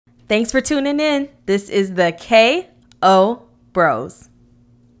Thanks for tuning in. This is the KO Bros.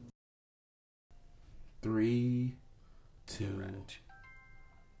 3, 2,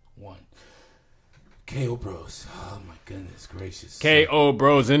 1. KO Bros. Oh my goodness gracious. KO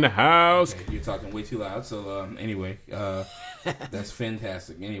Bros in the house. Okay, you're talking way too loud. So anyway, that's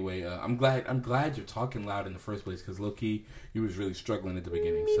fantastic. Anyway, I'm glad you're talking loud in the first place because low key you was really struggling at the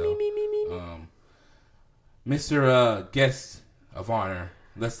beginning. So, Mr. Guest of Honor,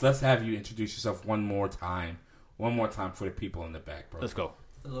 let's have you introduce yourself one more time for the people in the back, bro. Let's go.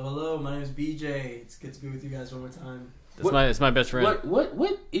 Hello, my name is BJ. It's good to be with you guys one more time. It's my best friend.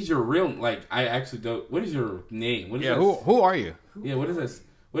 What is your real, like, I actually don't, what is your name? What is this? Who are you? Yeah, what is this?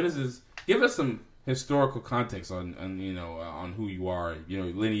 What is this? Give us some historical context on on who you are,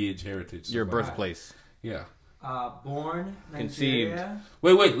 lineage, heritage. Your stuff like birthplace. that. Yeah. Born Conceived. Nigeria.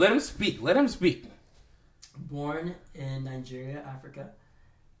 Wait, let him speak. Born in Nigeria, Africa.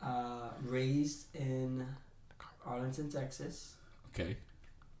 Raised in Arlington, Texas. Okay.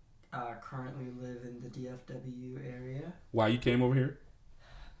 Currently live in the DFW area. Why you came over here?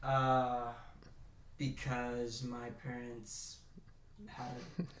 Because my parents had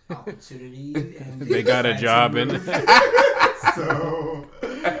an opportunity and They got a job in. So,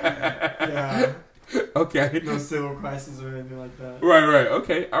 yeah. Okay. No civil crisis or anything like that. Right.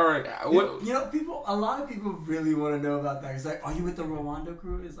 Okay. All right. What? A lot of people really want to know about that. It's like, are you with the Rwanda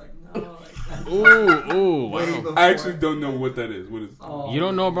crew? It's like, no. Like, Ooh, way wow. before. I actually don't know what that is. What is? Oh, You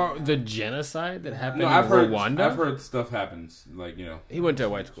don't know about the genocide that happened No, in I've Rwanda? heard stuff happens. Like He went to a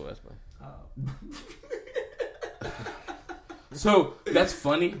white school, that's why. So that's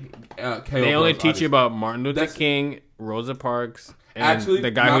funny. They only teach you about Martin Luther King, Rosa Parks, and Actually,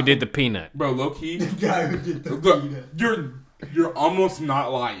 the guy who did the peanut. Bro, low key. the guy who did the Look, peanut. you're almost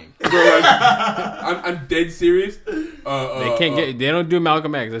not lying. Bro, like, I'm dead serious. They don't do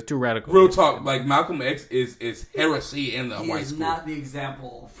Malcolm X. That's too radical. Real talk, like Malcolm X is heresy in the He white is school. not the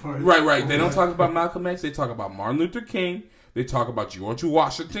example for Right. They don't talk about Malcolm X. They talk about Martin Luther King. They talk about George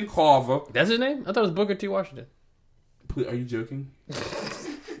Washington Carver. That's his name? I thought it was Booker T. Washington. Please, are you joking?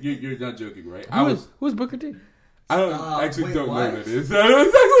 You're not joking, right? Who's Booker T? I don't actually don't know what? who that is. I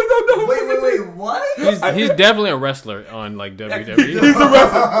don't know. Wait, what? He's definitely a wrestler on like WWE. He's a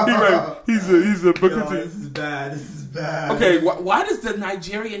wrestler. He's a Booker T. This is bad. Okay, why does the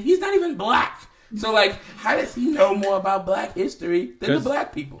Nigerian? He's not even black. So like, how does he know more about black history than the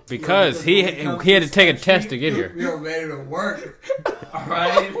black people? Because he had to take a test to get here. We are ready to work. All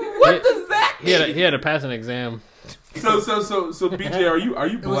right. What does that mean? He had to pass an exam. So BJ, are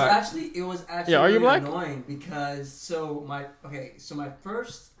you black? It was actually Yeah, are you really black? annoying because my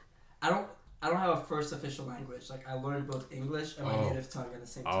first I don't have a first official language. Like I learned both English and my native tongue at the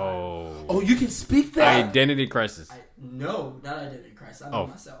same time. Oh, you can speak that. Identity crisis. No, not identity crisis. I know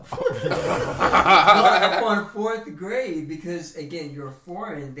myself. Oh. But on 4th grade, because again you're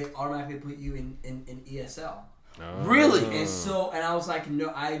foreign, they automatically put you in ESL. Oh. Really? And I was like,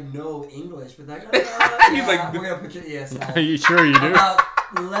 no, I know English, but like, He's like, we're gonna put you in ESL. Are you sure you do? About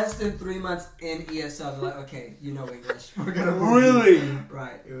less than 3 months in ESL, they're like, okay, you know English. We're gonna move Really? you.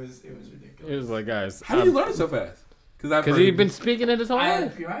 Right? It was ridiculous. It was like, guys. How do you learn it so fast? Because he's been speaking it his whole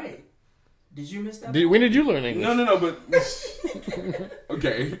life. You're right. Did you miss that? When did you learn English? No, but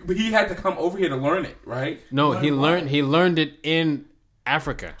okay, but he had to come over here to learn it, right? No, he learned it in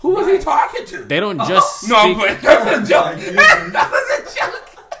Africa. Who was he talking to? They don't just speak. No, I'm playing. That was a joke. That was a joke.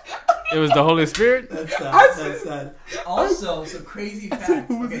 It was the Holy Spirit? That's sad. Also, so crazy fact.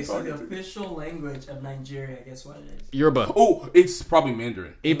 who was he Okay, so the talking to? official language of Nigeria, guess what it is? Yoruba. Oh, it's probably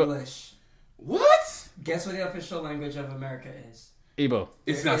Mandarin. Igbo. English. What? Guess what the official language of America is? Igbo.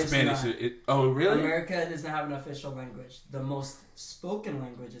 It's It not is Spanish. not. Oh, really? America does not have an official language. The most spoken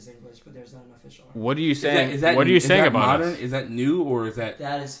language is English, but there's not an official language. What are you saying? Is that, What are you saying about modern? us? Is that new or is that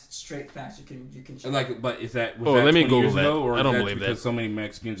That is straight facts. You can check. like? But is that? Was Oh, that let me 20 years Google that. ago, or I is don't that believe because that. so many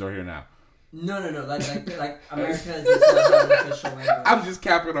Mexicans are here now. No. Like America does not have an official language. I'm just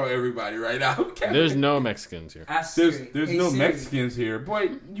capping on everybody right now. There's no Mexicans here. Ask Siri. There's Hey, no Siri. Mexicans here, boy.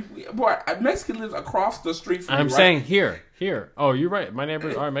 A Mexican lives across the street from I'm you. saying here. Oh, you're right. My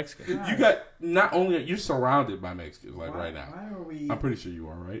neighbors are Mexican. You got not only you're surrounded by Mexicans right now. Why are we? I'm pretty sure you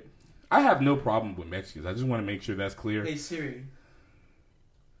are, right? I have no problem with Mexicans. I just want to make sure that's clear. Hey Siri.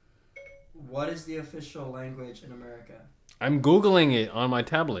 What is the official language in America? I'm Googling it on my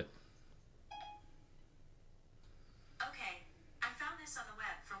tablet. Okay, I found this on the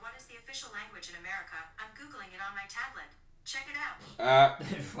web for what is the official language in America. I'm Googling it on my tablet. Check it out.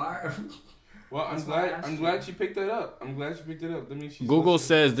 Fire. Well, I'm That's why I glad. asked I'm you. glad she picked that up. I'm glad she picked it up. That means she's Google listening.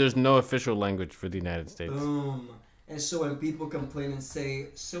 says there's no official language for the United States. Boom. And so when people complain and say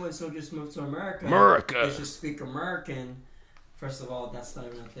so and so just moved to America, they should speak American. First of all, that's not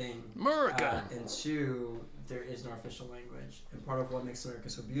even a thing. America. And two, there is no official language. And part of what makes America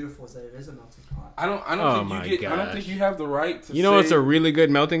so beautiful is that it is a melting pot. I don't think you have the right to. You know what's a really good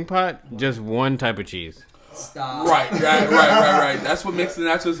melting pot? Just one type of cheese. Stop. Right. That's what makes the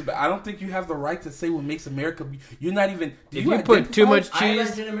nachos. I don't think you have the right to say what makes America. You're not even. If you put too much I'm cheese.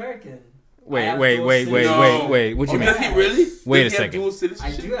 Nigerian American. Wait. No. What you mean? Does he really? Wait Does a he have second. dual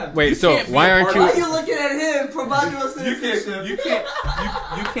citizenship? I do have. Wait, so why aren't Why are you? you looking at him for my dual citizenship?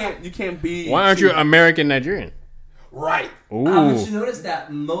 You can't be. Why aren't you American Nigerian? Right. Ooh. But you notice that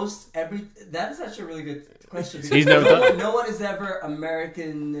that is actually a really good question. He's never done it. No one is ever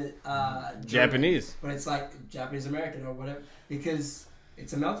American Japanese. but it's like Japanese American or whatever because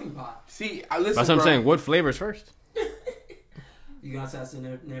it's a melting pot. See, I listen. That's what I'm saying. What flavors first? You got to ask the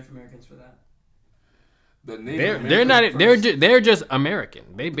Native Americans for that. The Native They're not. They're just American.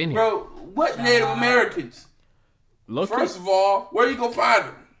 They've been here. Bro, what Native Americans? Low-key. First of all, where you gonna find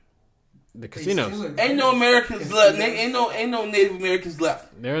them? The casinos. Ain't no Americans left. Ain't no Native Americans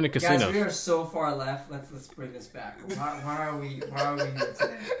left. They're in the casinos. Guys, we are so far left. Let's bring this back. Why are we here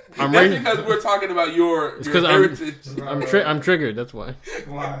today? That's because we're talking about your heritage. I'm triggered. That's why.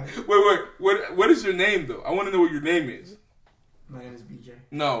 Why? Wait. What is your name though? I want to know what your name is. My name is BJ.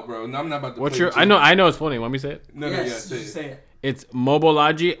 No, bro. No, I'm not about to. What's play your? with you. I know it's funny. Want me to say it? No, Yes, say just it. say it. It's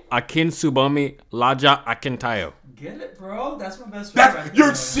Mobolaji Akin Subami Laja Akintayo. Get it, bro? That's my best friend. right You're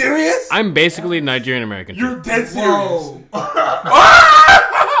there. serious? I'm basically Nigerian American. You're dead serious. Whoa.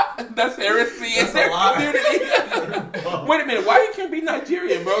 That's heresy in That's their a lot. community. Wait a minute. Why you can't be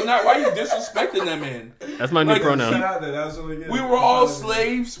Nigerian, bro? Why you disrespecting that man? That's my new pronoun. out there. That was really good. We were all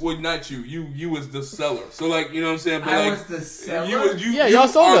slaves. Well, not you. You was the seller. So like, you know what I'm saying? But I like, was the seller. Yeah, y'all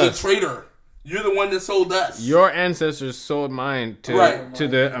sold are us. the trader. You're the one that sold us. Your ancestors sold mine to Right. to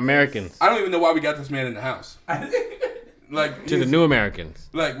the Americans, I don't even know why we got this man in the house. Like to the new Americans.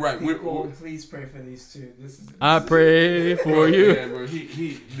 Like right. People, please pray for these two. I pray for you. Yeah, bro. You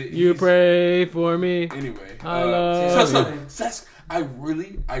he's- pray for me. Anyway, I love so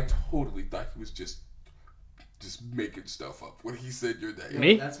I totally thought he was just making stuff up when he said your name.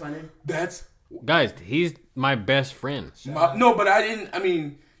 Me? That's my name. That's Guys, he's my best friend. no, but I didn't. I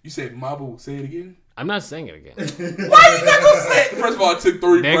mean, you said Mabu. Say it again. I'm not saying it again. Why you not gonna say it? First of all, it took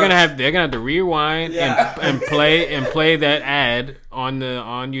 3 They're gonna breaths. have to rewind Yeah. and play that ad on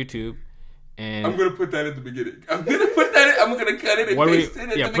YouTube. And I'm gonna put that at the beginning. I'm gonna cut it and what do we? paste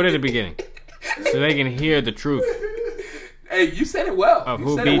it. Yeah, put it at the beginning so they can hear the truth Hey, you said it well. of You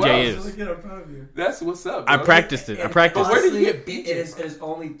who said it BJ well. is. Really good. I'm proud of you. That's what's up. I Bro. practiced it. I practiced. But where did you Honestly, get BJ? it is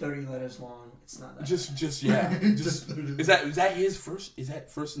only 30 letters long. It's not that. Just yeah. Just is that his first? Is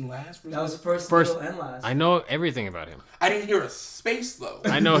that first and last? That was first, First- middle, and last. I know everything about him. I didn't hear a space though.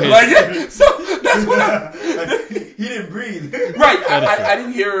 I know his. Like, so that's what I. He didn't breathe. Right. That is true. I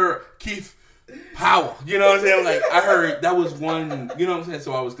didn't hear Keith Powell. You know what I'm saying? Like I heard that was one. You know what I'm saying?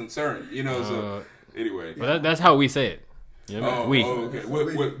 So I was concerned. You know. So anyway. But that's how we say it. You know what I mean? We. okay.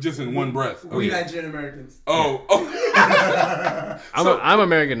 What, just in one breath. We Okay. Nigerian Americans. Oh. I'm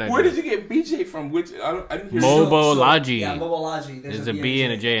American Where Nigerian. did you get BJ from? Which I didn't hear. Mobolaji. Yeah, Mobolaji. There's a B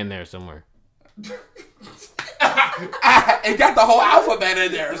and a J in there somewhere. It got the whole alphabet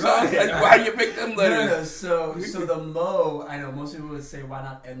in there. So I was like, why you pick them letters? No. So the Mo, I know most people would say why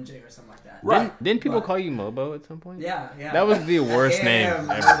not MJ or something like that. Right. Didn't people But- call you Mobo at some point? Yeah. That was the worst name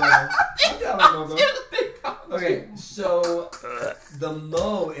ever. Okay, so the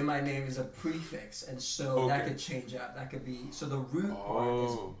Mo in my name is a prefix, and so that Okay. could change up. That could be so the root part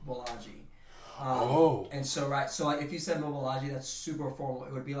is Bolaji. And so like if you said Mobolaji, that's super formal.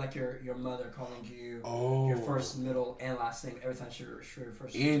 It would be like your mother calling you your first, middle, and last name every time she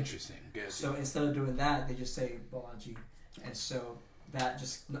refers to you. Interesting. Good. So instead of doing that, they just say Bolaji, and so that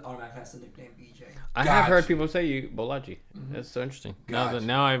just automatically has the nickname BJ. I have heard Gotcha. people say you Bolaji. That's so interesting. Gotcha.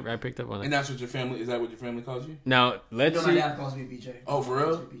 Now I picked up on And it. that's what your family. Is that what your family calls you? Now let's No, my see. dad calls me BJ. Oh, for He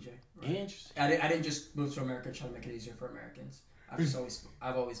calls real? me BJ. Right. Interesting. I didn't just move to America trying to make it easier for Americans.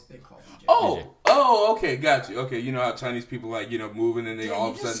 I've always been called BJ. Oh, okay, got you. Okay, you know how Chinese people moving and they Dude, all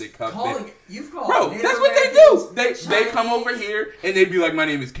you of a sudden just they cut. You've called Bro, Native that's what they Americans do. They come Chinese. over here and they'd be like, "My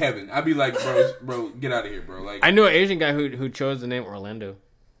name is Kevin." I'd be like, "Bro, get out of here, bro." Like, I knew an Asian guy who chose the name Orlando.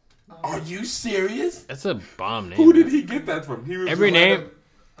 are you serious? That's a bomb name. Who did he get that from? He was Every just like, name.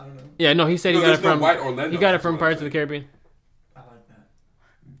 I don't know. Yeah, no, he said he No, got it there's no from. white Orlando, He got it that's from what Pirates I'm of the Caribbean. I like that.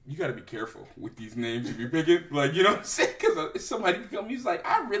 You got to be careful with these names if you're picking. Like, you know what I'm saying? Because somebody can come, he's like,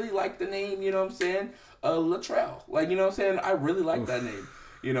 I really like the name. You know what I'm saying? Latrell. Like, you know what I'm saying? I really like that name.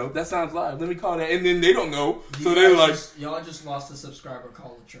 You know, that sounds live. Let me call that. And then they don't know. So they're like... Y'all just lost a subscriber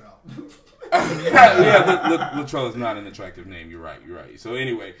called Latrell. yeah, Latrell is not an attractive name. You're right. So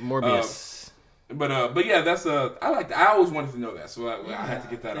anyway. Morbius. But yeah, that's I like that. I always wanted to know that. So I had to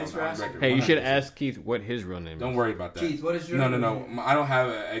get that on record. Hey, you should ask Keith what his real name is. Don't worry about that. Keith, what is your No. name? I don't have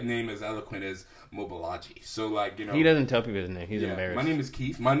a name as eloquent as Mobalaji. So, like, you know. He doesn't tell people his name. He's embarrassed. My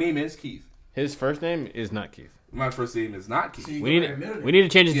name is Keith. His first name is not Keith. My first name is not Keith. We need to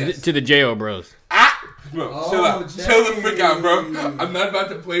change it to the J.O. Bros. Bro, chill out. Chill the freak out, bro. I'm not about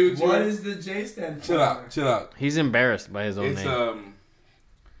to play with you. What does the J stand for? Chill out. He's embarrassed by his own name.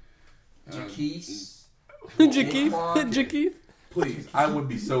 Jaquise. Jakeith. Please, I would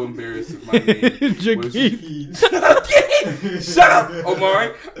be so embarrassed if my name was Jakeith. Shut up,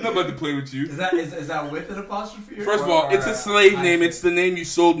 Omari. I'm not about to play with you. Is that with an apostrophe? First of all, it's a slave name. It's the name you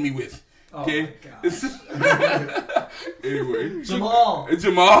sold me with. Okay. Oh my gosh. Anyway, Jamal.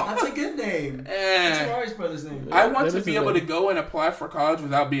 Jamal. That's a good name. That's Mari's brother's name. I want to be able to go and apply for college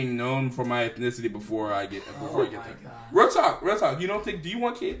without being known for my ethnicity before I get there. Real talk. You don't think? Do you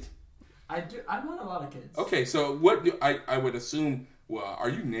want kids? I do. I want a lot of kids. Okay, so what do I would assume? Well, are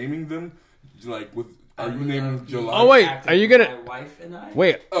you naming them like with? Are you naming July? Oh wait, are you gonna? My wife and I.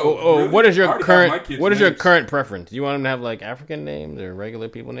 Wait. Really? What is your current? What is your names. current preference? Do you want them to have like African names or regular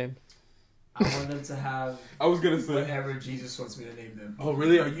people names? I want them to have. I was gonna say whatever Jesus wants me to name them. Oh,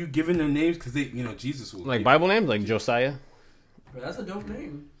 really? Are you giving them names because Jesus will like Bible names, like Josiah? But that's a dope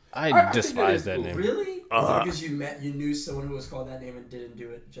name. I despise that cool. name. Really? Because you knew someone who was called that name and didn't do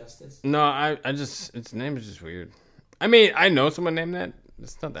it justice. No, I just its name is just weird. I mean, I know someone named that.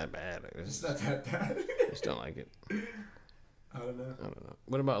 It's not that bad. It's not that bad. I just don't like it. I don't know.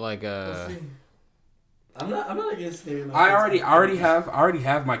 What about like Let's see. I'm not against naming. I already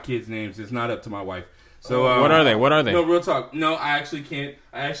have my kids' names. It's not up to my wife. So what are they? No, real talk. No, I actually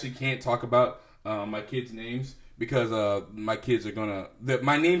can't talk about my kids' names because my kids are gonna.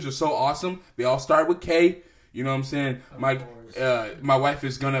 My names are so awesome. They all start with K. You know what I'm saying? My wife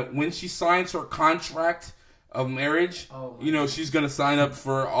is gonna, when she signs her contract of marriage, she's gonna sign up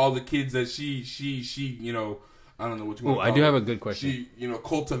for all the kids that she I don't know what you want to call I do have a good question. She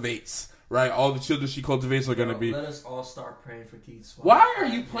cultivates. Right, all the children she cultivates are gonna be. Let us all start praying for Keith's wife. Why are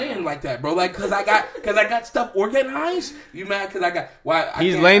you playing like that, bro? Like, cause I got stuff organized. You mad? Cause I got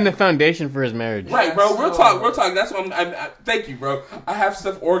He's laying the foundation for his marriage. Right, bro. We'll talk. That's what I'm thank you, bro. I have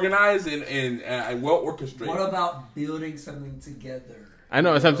stuff organized and well orchestrated. What about building something together? I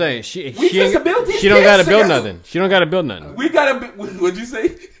know what I'm saying. She don't gotta build nothing. She don't gotta build nothing. We gotta. What'd you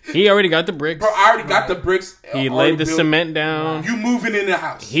say? He already got the bricks. Bro, I already got the bricks. He laid the cement down. You moving in the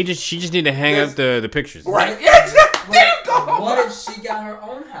house. She just need to hang up the pictures. Right. There you go. What if she got her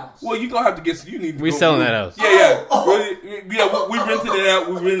own house? Well, you gonna have to get. You need. We selling that house. Yeah. We rented it out.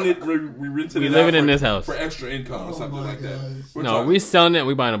 We rented it out. Living in this house for extra income or something like that. We selling it.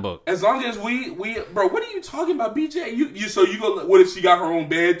 We buying a book. As long as we bro, what are you talking about, BJ? You go. What if she got her own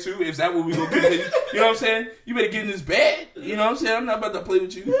bed too? Is that what we gonna continue? You know what I'm saying? You better get in this bed. You know what I'm saying? I'm not about to play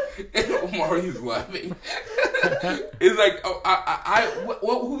with you. Omari is laughing. It's like,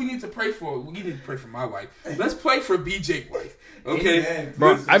 who we need to pray for? We need to pray for my wife. Let's pray for BJ's wife. Okay, Amen.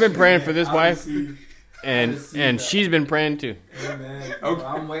 Bro, I've been praying for this wife, and she's been praying too. Amen. Okay.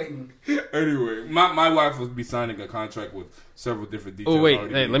 I'm waiting. Anyway, my wife will be signing a contract with several different details. Oh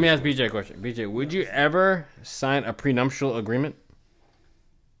wait, let me ask BJ a question. BJ, would you ever sign a prenuptial agreement?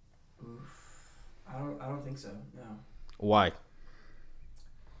 I don't think so. No. Why?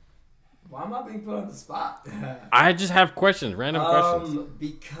 Why am I being put on the spot? I just have questions, random questions.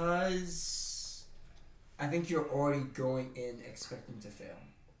 Because I think you're already going in expecting to fail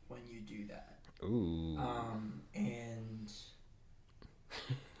when you do that. Ooh. And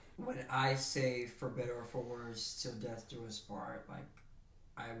when I say for better or for worse, till death do us part, like,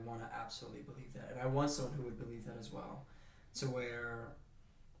 I want to absolutely believe that. And I want someone who would believe that as well. To where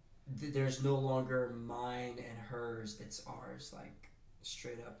there's no longer mine and hers, it's ours. Like,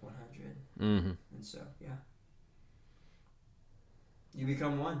 straight up 100. Mm-hmm. And so, yeah. You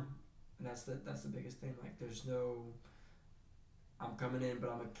become one. And that's the biggest thing. Like, there's no, I'm coming in,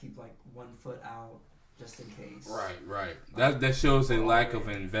 but I'm going to keep, like, 1 foot out just in case. Right. That shows a lack of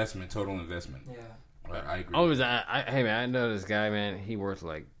investment, total investment. Yeah. Right, I agree. Hey man, I know this guy, man. He worth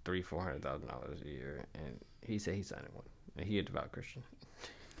like $300,000-$400,000 a year, and he said he's signing one. And he a devout Christian.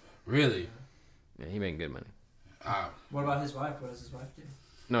 Really? Yeah, he making good money. What about his wife? What does his wife do?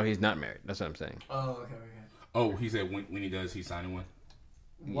 No, he's not married. That's what I'm saying. Oh, okay. Oh, he said when he does, he's signing one.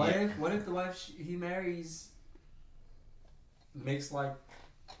 What if the wife he marries makes like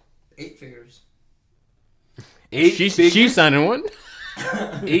 8 figures? She's signing one.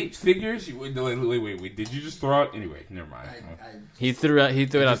 8 figures? Wait. Did you just throw out? Anyway, never mind. He threw it out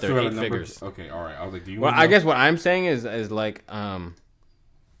there. Just threw out a 8 number? figures. Okay, all right. I was like, do you? Well, wanna I know? guess what I'm saying is like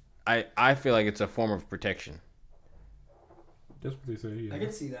I feel like it's a form of protection. That's what they say. Yeah. I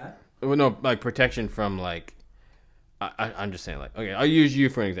can see that. Well, no, like protection from like I'm just saying like okay, I'll use you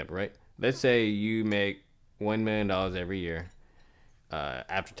for an example, right? Let's say you make $1 million every year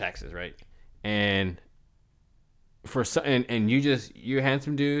after taxes, right? And for some, and you're a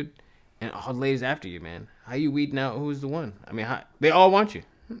handsome dude, and all the ladies after you, man. How you weeding out who's the one? I mean, they all want you.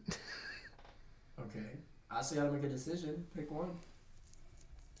 Okay. I still gotta make a decision. Pick one.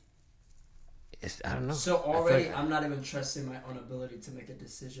 I don't know. So already, I'm not even trusting my own ability to make a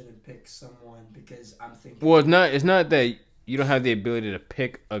decision and pick someone because I'm thinking. Well, it's not that you don't have the ability to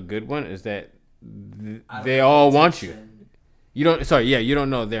pick a good one. It's that they all want you. You don't. Sorry, yeah, you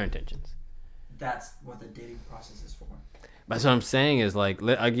don't know their intentions. That's what the dating process is for. That's what I'm saying is like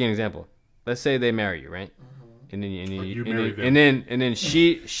I'll give you an example. Let's say they marry you, right? And then you marry them. and then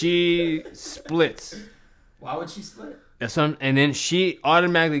she splits. Why would she split? And then she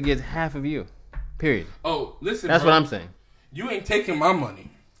automatically gets half of you. Period. Oh, listen. That's bro. what I'm saying. You ain't taking my money.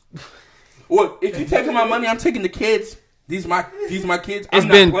 Well, if you taking my money, I'm taking the kids. These my kids. It's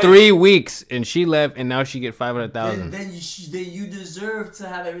been 3 weeks and she left, and now she get $500,000. Then you deserve to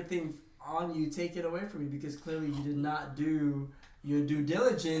have everything on you taken away from you because clearly you did not do your due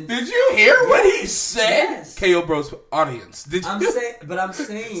diligence. Did you hear what he said? Yes. KO Bros audience. Did you? I'm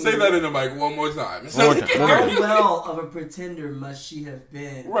saying. Say that in the mic one more time. How well of a pretender must she have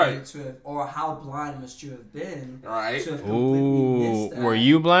been? Right. Or how blind must you have been? Right. To have completely missed that? Were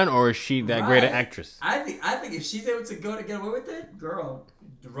you blind or is she that great an Right. actress? I think if she's able to get away with it, girl,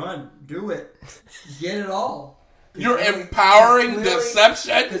 run, do it, get it all. You're empowering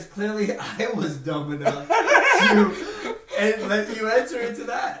deception. Because clearly I was dumb enough to and let you enter into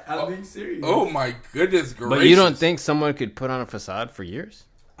that. I'm being serious. Oh my goodness gracious! But you don't think someone could put on a facade for years?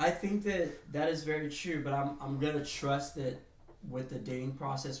 I think that is very true, but I'm gonna trust that with the dating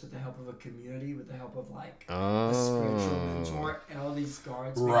process, with the help of a community, with the help of like a spiritual mentor, and all these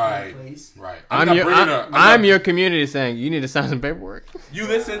guards Right. in place. Right. I'm your community saying you need to sign some paperwork. You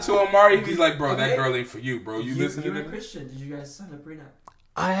listen to Amari, he's like, bro, that girl ain't for you, bro. You listen to You're a that? Christian. Did you guys sign a prenup?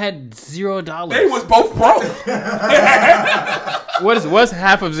 I had $0. They was both broke. What's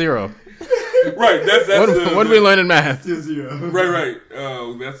half of zero? Right. That's What do we learn in math? Right.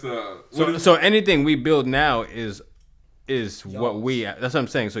 That's So anything we build now is what we. That's what I'm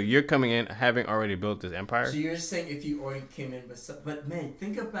saying. So you're coming in having already built this empire. So you're saying if you already came in with but man,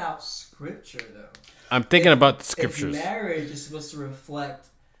 think about scripture though. I'm thinking about the scriptures. If marriage is supposed to reflect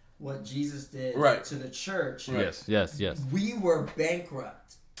what Jesus did Right. to the church. Yes. We were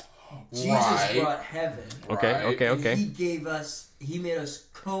bankrupt. Jesus Right. brought heaven. Okay. And he made us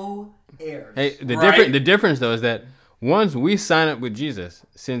co-heirs. Hey, Right. the difference though is that once we sign up with Jesus,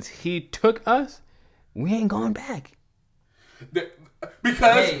 since He took us, we ain't going back.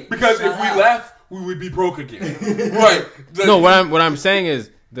 Because if we out. left, we would be broke again. Right. No, what I'm saying is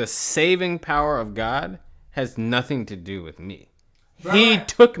the saving power of God has nothing to do with me. He Right.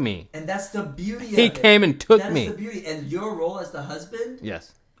 took me. And that's the beauty of He it. came and took That me. is the beauty. And your role as the husband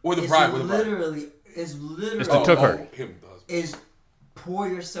Yes. Or the is bride. With the bride. literally It's the took her. Him does. is pour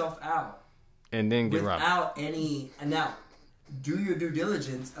yourself out And then get robbed. without any. And now, do your due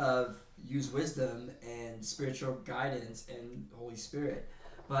diligence of use wisdom and spiritual guidance and Holy Spirit.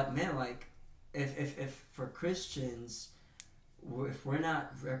 But man, like, if for Christians, if we're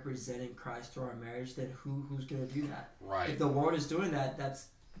not representing Christ through our marriage, then who's gonna do that? Right. If the world is doing that,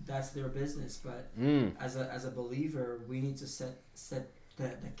 that's their business. But as a believer, we need to set the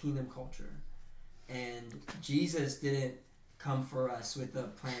kingdom culture. And Jesus didn't come for us with a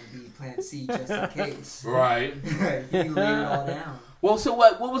plan B, plan C, just in case. Right. He laid it all down. Well, so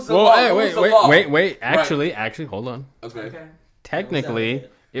what was the Well, law? hey, What was the law? wait. Actually, hold on. Okay. Okay. Technically,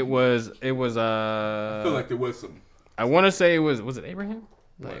 it was. I feel like there was some. I want to say it was it Abraham?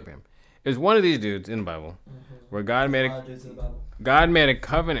 Not What? Abraham. It was one of these dudes in the Bible where God made A lot of dudes in the Bible. a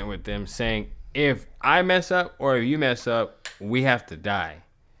covenant with them, saying, "If I mess up or if you mess up, we have to die."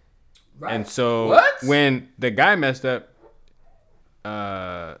 Right. And so What? when the guy messed up,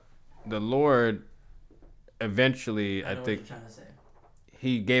 the Lord eventually, I know think, what you're trying to say.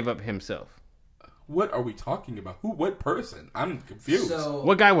 He gave up himself. What are we talking about? Who? What person? I'm confused. So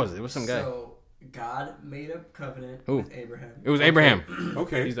What guy was it? It was some guy. So God made a covenant Who? with Abraham. It was Abraham.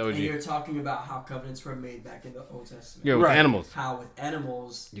 Okay. He's the And OG. you're talking about how covenants were made back in the Old Testament. Yeah, with Right. animals. How with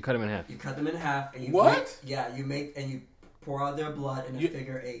animals, You cut him in half. you cut them in half and you What? you pour out their blood in a You-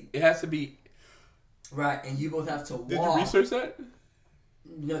 figure 8. It has to be. Right, and you both have to Did you walk. research that?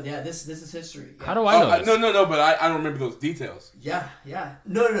 No, yeah, this is history. Yeah. How do I know this? No, but I don't remember those details. Yeah.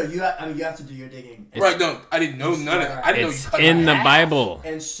 No. You have to do your digging. Right? No, I didn't know none of that. I didn't know you It's cut in it the half. Bible.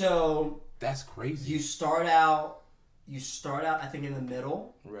 And so That's crazy. you start out. I think in the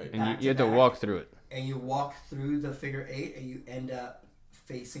middle, Right. And you have to walk through it. and you walk through the figure 8, and you end up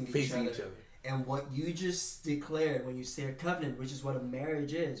facing each other. And what you just declared when you say a covenant, which is what a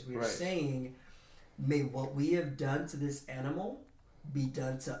marriage is, we are Right. saying, may what we have done to this animal be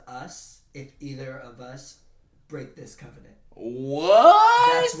done to us if either of us break this covenant.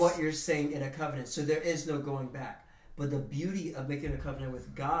 What? That's what you're saying in a covenant. So there is no going back. But the beauty of making a covenant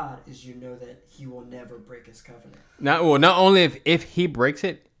with God is you know that He will never break His covenant. Not only if he breaks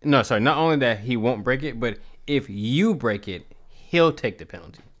it. No, sorry. Not only that he won't break it, but if you break it, he'll take the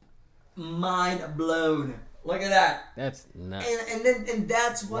penalty. Mind blown. Look at that. That's nuts. And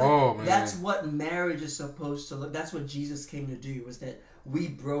that's what Whoa, man. that's what marriage is supposed to look. That's what Jesus came to do. Was that we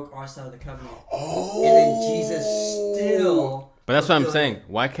broke our side of the covenant, Oh. and then Jesus still. But that's what I'm fulfilled saying. it.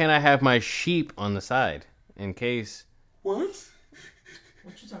 Why can't I have my sheep on the side in case? What?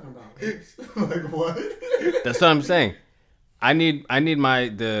 What you talking about? Like what? That's what I'm saying. I need my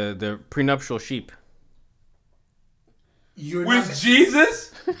the prenuptial sheep. You're With not,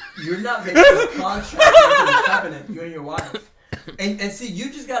 Jesus? you're not making a contract, you're making a covenant. You and your wife. And see,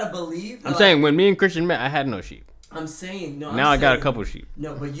 you just gotta believe. I'm saying when me and Christian met, I had no sheep. I'm saying no. Now I'm I got a saying- couple sheep.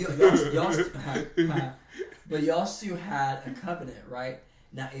 No, but y'all still had a covenant, right?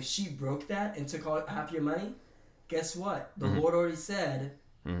 Now, if she broke that and took all half your money, guess what? The Lord already said,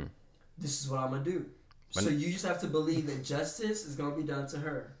 "This is what I'm gonna do." So you just have to believe that justice is gonna be done to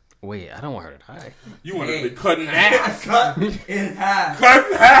her. Wait, I don't want her to die. You want to be cut in half. Cut in half, Cut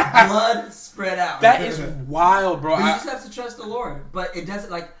in half. blood spread out. That is wild, bro. But you just have to trust the Lord. But it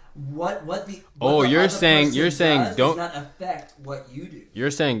doesn't like what the. Oh, what the you're other saying- person you're saying does don't- does not affect what you do. You're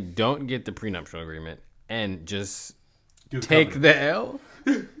saying don't get the prenuptial agreement and just Do the take covenant. the L?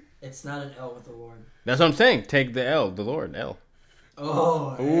 It's not an L with the Lord. That's what I'm saying. Take the L, the Lord, L.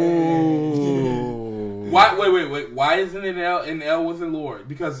 Oh, Ooh. Why? Wait. Why isn't it in L with the Lord?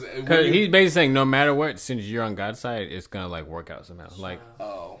 Because when Because you- he's basically saying no matter what, since you're on God's side, it's gonna like work out somehow. Like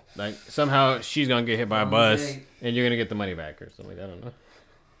somehow she's gonna get hit by a bus Jay. and you're gonna get the money back or something. I don't know.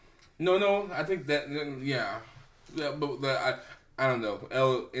 No. I think that yeah, but I don't know.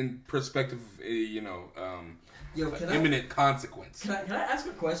 L in perspective, Yo, can I imminent consequence. Can I ask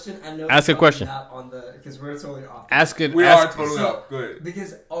a question? I know Ask a it's question. Not on the because we're totally off. Ask it. We ask, are totally So- up. Good.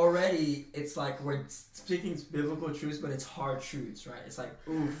 Because already it's like we're speaking biblical truths, but it's hard truths, right? It's like,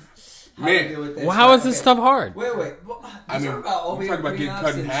 oof, how do Man, you deal with this? Well, how right? is this Okay. stuff hard? Wait. Well, I mean, talking about we talk about getting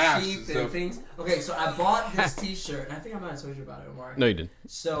cut in half sheep and and stuff. things. Okay, so I bought this T-shirt, and I think I might have told you about it, Omar. No, you didn't.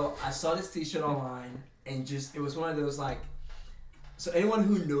 So I saw this T-shirt online, and just it was one of those like. So anyone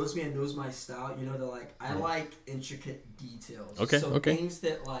who knows me and knows my style, you know that like I like intricate details. Okay, So okay. things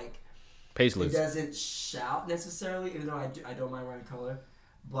that like it Paisley's. doesn't shout necessarily, even though I don't mind wearing color,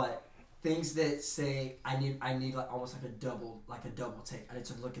 but things that say I need like almost like a double take. I need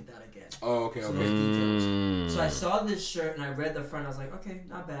to look at that again. Oh, okay. So Okay. those details. Mm. So I saw this shirt and I read the front. I was like, okay,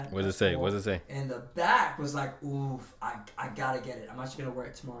 not bad. What does it That's say? cool. What does it say? And the back was like, oof, I gotta get it. I'm actually gonna wear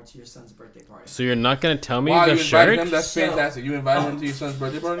it tomorrow to your son's birthday party. So you're not gonna tell me Wow, the you invited shirt? him? That's So- fantastic. You invited him to your son's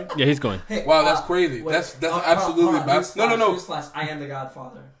birthday party? Yeah, he's going. Hey, Wow, that's crazy. wait, That's hold on, absolutely hold on, bad. No. newsflash, I am the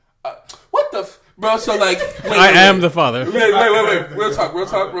Godfather. What the bro? So like, wait, I am the father. Wait. Real talk.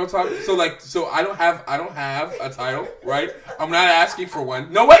 So I don't have a title, right? I'm not asking for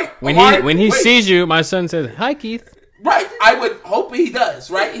one. No, wait. When Why? he Wait. sees you, my son says, "Hi, Keith." Right, I would hope he does,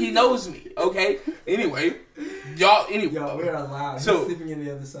 right? He knows me, okay? Anyway, Yo, we're allowed. So- He's sleeping in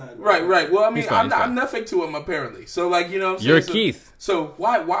the other side. Right. Well, I mean, He's fine, he's fine. I'm nothing to him, apparently. So, like, you know what I'm saying? You're So- Keith. So,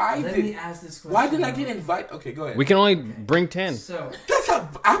 why Let me did, ask this question. why didn't I get invited? Okay, go ahead. We can only bring 10. So, That's an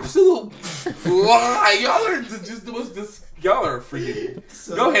absolute lie. Y'all are freaking.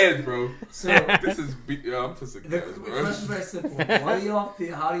 So- Go ahead, bro. so This is, I'm pissing the guys, bro. question's very simple. What do y'all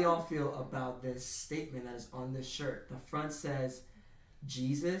feel? How do y'all feel about this statement that is on this shirt? The front says,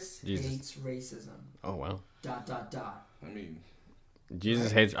 "Jesus hates racism." Oh wow. ... I mean,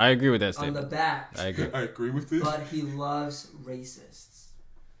 Jesus hates. I agree with that On the statement. back, I agree. I agree with this. but he loves racists.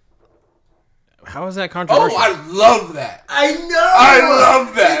 How is that Oh, controversial? I love that. I know. I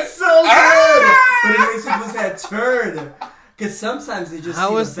love that. It's so good. Ah! But it makes people say turn. Because sometimes they just How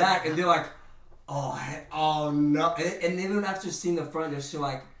see is the back and they're like, oh no. And even after seeing the front, they're still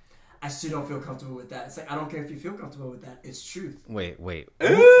like, I still don't feel comfortable with that. It's like, I don't care if you feel comfortable with that. It's truth. Wait. Ooh,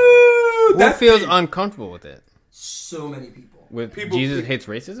 Who that feels uncomfortable with it? So many people. With People- Jesus hates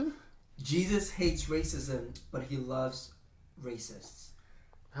racism? Jesus hates racism, but he loves racists.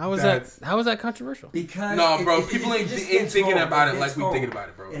 How is that? How is that controversial? Because No, bro, people it ain't just hits thinking home. about it It like hits we home. thinking about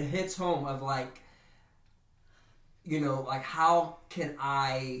it, bro. It hits home of like, like how can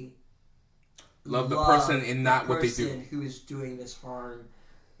I Love the person and not what they do. person who is doing this harm,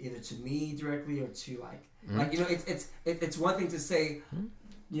 either to me directly or to like it's one thing to say,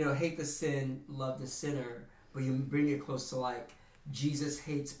 hate the sin, love the sinner, but you bring it close to like Jesus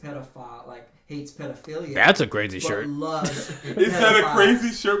hates pedophilia. That's a crazy but shirt. Loves Is that a pedophiles. crazy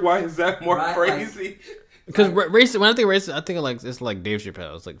shirt? Why is that more Right, crazy? Because racist. When I think racist, I think of like it's like Dave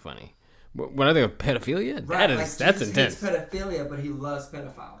Chappelle. It's like funny. But when I think of pedophilia, Right, that's Jesus intense. hates pedophilia, but he loves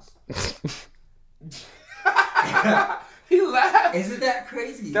pedophiles. He laughed. Isn't that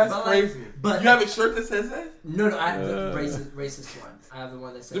crazy? That's But, crazy. But You have a shirt that says that? no, I have the racist one. I have the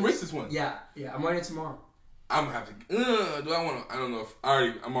one that says The racist one? Yeah, I'm wearing it tomorrow. I'm gonna have to. Do I want to? I don't know if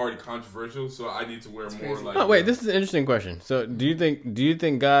I'm already controversial, so I need to wear more crazy. like. Oh wait, this is an interesting question. So, do you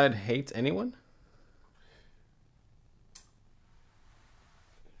think God hates anyone?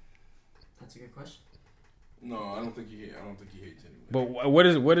 That's a good question. No, I don't think he hates anyone. But why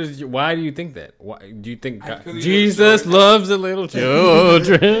do you think that? Why do you think God, 'cause he Jesus loves loves the little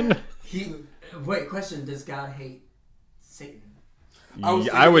children? Question: does God hate Satan?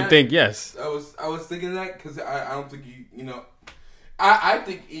 I would think yes. I was thinking that because I don't think I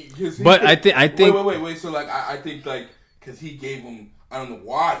think But I think wait. So like I think like because he gave him, I don't know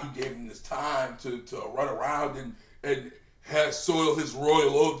why he gave him this time to run around and has soil his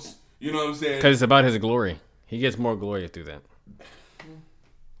royal oats. You know what I'm saying? because it's about His glory. He gets more glory through that.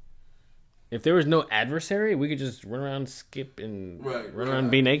 If there was no adversary, we could just run around, skip, and run around and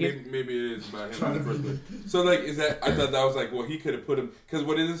be naked. Maybe it is about him in the first place. So like, is that? I thought that was like, well, he could have put him because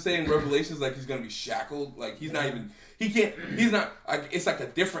what does it say in Revelations? Like he's gonna be shackled. Like he's not even. He can't. He's not. Like it's like a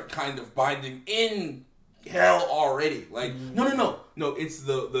different kind of binding in hell already. Like no. It's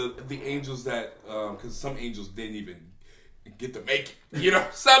the angels that because some angels didn't even get to make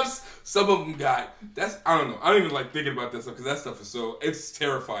it. Some of them got. That's I don't know. I don't even like thinking about that stuff because that stuff is so. It's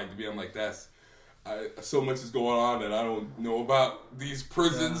terrifying to me. I'm like that's. So much is going on that I don't know about these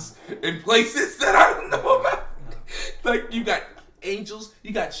prisons and places that I don't know about. Like you got angels,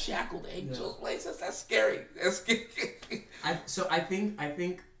 you got shackled angels places. That's scary. That's scary. I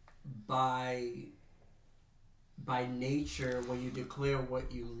think by nature, when you declare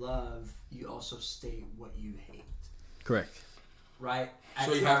what you love, you also state what you hate. Correct. Right.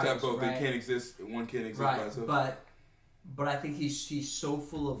 So you have to have both. Right? They can't exist. One can't exist by itself. But I think he's so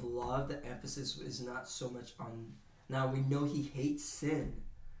full of love that emphasis is not so much on. Now we know he hates sin.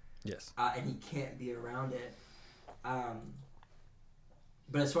 Yes. And he can't be around it.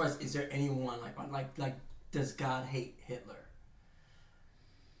 But as far as is there anyone like does God hate Hitler?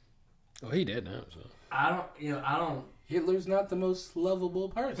 Oh, he did now. So. I don't. Hitler's not the most lovable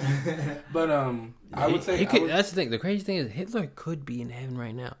person, but I would say that's the thing. The crazy thing is Hitler could be in heaven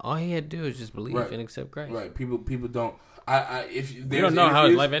right now. All he had to do is just believe and accept Christ. People don't. If we don't know how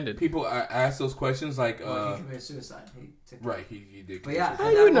his life ended. People ask those questions like, he committed suicide. He did. But yeah, how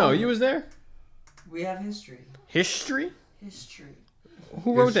do you know? You was there. We have history. History.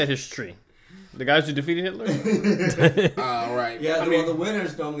 Who wrote that history? The guys who defeated Hitler. Right. Yeah. The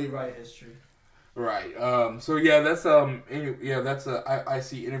winners normally write history. Right. So yeah, that's I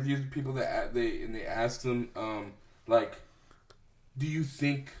see interviews with people that they ask them like, do you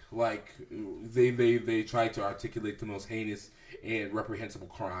think like they try to articulate the most heinous and reprehensible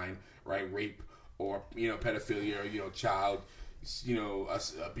crime, right? Rape or pedophilia or child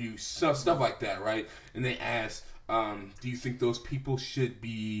abuse, stuff like that, right? And they ask, do you think those people should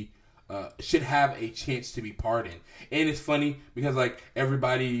have a chance to be pardoned? And it's funny because like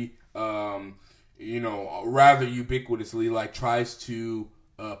everybody rather ubiquitously like tries to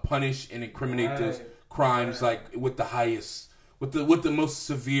punish and incriminate those crimes like with the highest, with the most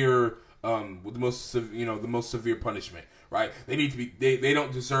severe, the most severe punishment. Right? They need to be. They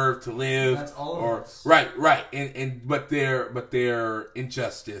don't deserve to live. That's all of us. Right. But their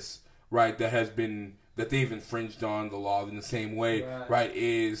injustice, right? That they've infringed on the law in the same way, right,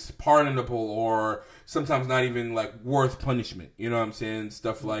 is pardonable or sometimes not even like worth punishment. You know what I'm saying?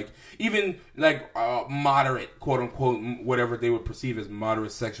 Stuff like even like moderate, quote unquote, whatever they would perceive as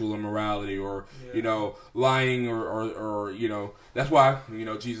moderate sexual immorality or lying or that's why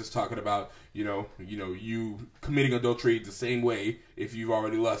Jesus talking about you committing adultery the same way if you've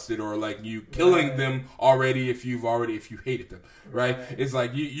already lusted or like you killing them already if you hated them, right? It's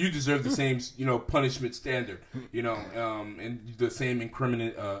like you deserve the same punishment standard, and the same in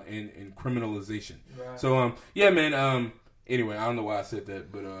criminalization. Right. So man. Anyway, I don't know why I said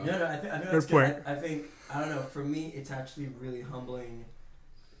that, but I think that's good. I think I don't know. For me, it's actually really humbling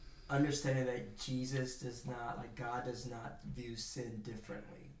understanding that Jesus does not, like God does not view sin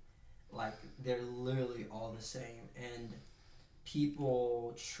differently. Like they're literally all the same, and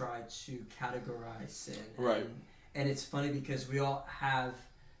people try to categorize sin. Right. And it's funny because we all have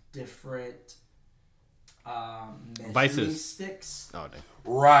different measuring Vices. sticks. Oh, dang.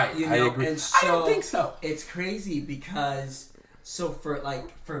 Right. You I know, agree. and I don't so think so. It's crazy because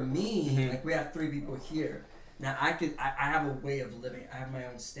for me, like we have 3 people here. Now I have a way of living. I have my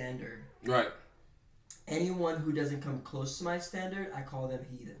own standard. Right. Anyone who doesn't come close to my standard, I call them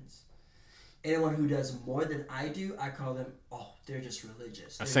heathens. Anyone who does more than I do, I call them, they're just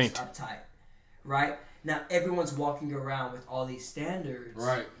religious. They're saint. just uptight. Right? Now everyone's walking around with all these standards.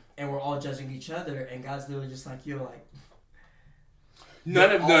 Right. And we're all judging each other, and God's literally just like, you're like,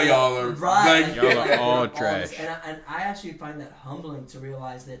 None of y'all are right. like, Y'all are all We're trash. and I actually find that humbling to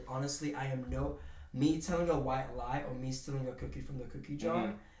realize that honestly, me telling a white lie or me stealing a cookie from the cookie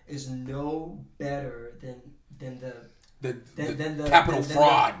jar is no better than the capital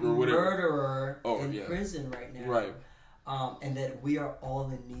fraud or whatever murderer in prison right now. Right. And that we are all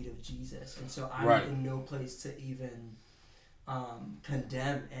in need of Jesus, and so I'm in no place to even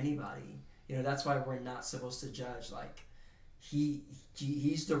condemn anybody. You know, that's why we're not supposed to judge. Like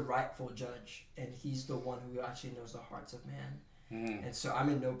he's the rightful judge, and he's the one who actually knows the hearts of man. And so I'm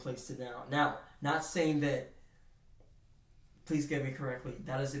in no place to now. Not saying that. Please get me correctly.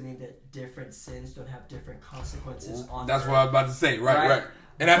 That doesn't mean that different sins don't have different consequences on. That's what I was about to say. Right.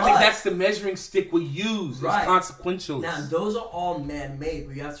 And I think that's the measuring stick we use. Right. It's consequential. Now, those are all man-made,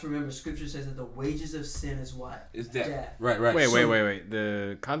 but you have to remember, Scripture says that the wages of sin is what? It's death. Right. Wait.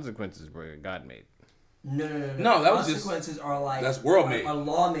 The consequences were God made. No. That was consequences are like that's world made. Are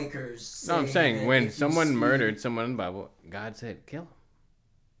lawmakers? No, I'm saying when someone murdered someone in the Bible, God said kill him.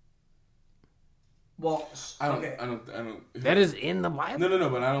 Well, I don't. That is in the Bible. No,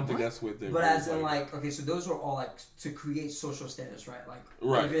 but I don't think that's what they're. But as in, like, okay, so those were all like to create social status, right?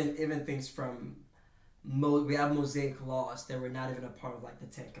 Like, even things from we have Mosaic laws that were not even a part of like the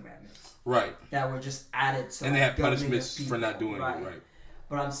 10 Commandments, right? That were just added to. And they have punishments for not doing it, right?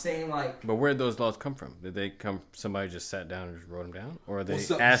 But I'm saying like. But where did those laws come from? Did they come? Somebody just sat down and just wrote them down, or they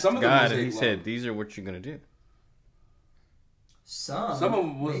asked God and He said, "These are what you're gonna do." Some of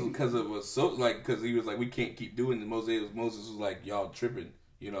them was because it was so because he was like, we can't keep doing it. Moses was like, y'all tripping.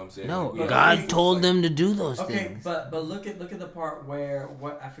 You know what I'm saying? No, like, God told them to do those things. Okay, but look at the part where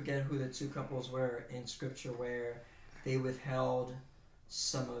I forget who the 2 couples were in Scripture where they withheld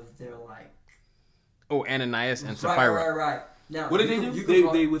some of their like. Oh, Ananias and Sapphira. Right. Now, what did they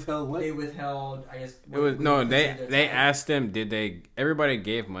do? They withheld what? They withheld. I guess it was no. They asked them. Did they? Everybody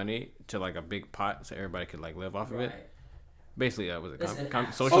gave money to like a big pot so everybody could like live off of it. Basically, was it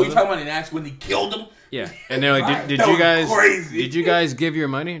socialism? Oh, you talking about an act when he killed him? Yeah, and they're like, "Did you guys? Crazy. Did you guys give your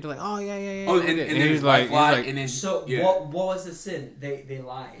money?" And they're like, "Oh yeah." Oh, and he's like, and then what was the sin? They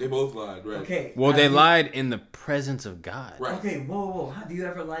lied. They both lied, right? Okay. Well, they lied in the presence of God. Right. Okay. Whoa. Have you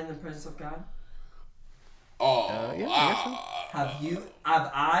ever lied in the presence of God? Oh, yeah. Have you?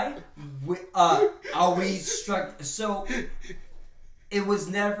 Have I? Are we struck? So it was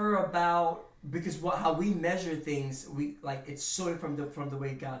never about. Because how we measure things, it's sort of from the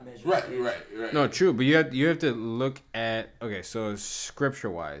way God measures. Right. No, true, but you have to look at so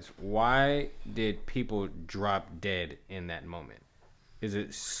scripture wise, why did people drop dead in that moment? Is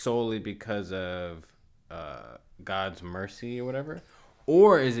it solely because of God's mercy or whatever,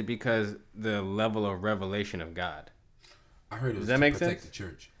 or is it because the level of revelation of God? I heard it was Does that make sense? The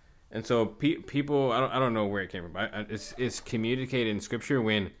church. And so people, I don't know where it came from. It's communicated in scripture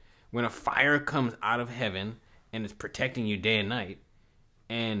when a fire comes out of heaven and it's protecting you day and night,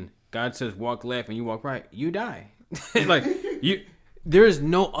 and God says walk left and you walk right, you die. There is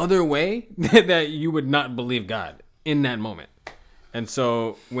no other way that you would not believe God in that moment. And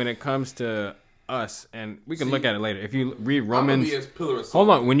so when it comes to us, and we can look at it later. If you read Romans, hold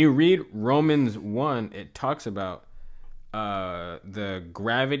on. When you read Romans 1, it talks about the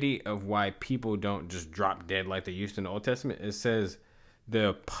gravity of why people don't just drop dead like they used to in the Old Testament. It says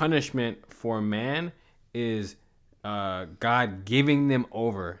the punishment for man is God giving them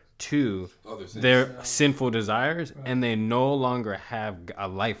over to their sinful desires, and they no longer have a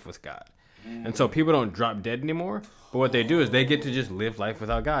life with God. And so people don't drop dead anymore, but what they do is they get to just live life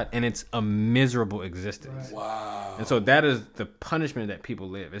without God, and it's a miserable existence. Right. Wow. And so that is the punishment that people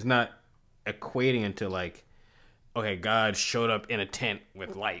live. It's not equating into like, okay, God showed up in a tent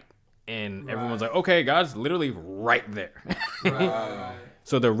with light, and everyone's like, okay, God's literally right there. Right.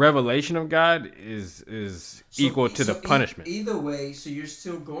 So the revelation of God is equal to the punishment. Either way, so you're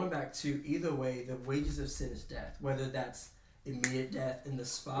still going back to either way, the wages of sin is death. Whether that's immediate death in the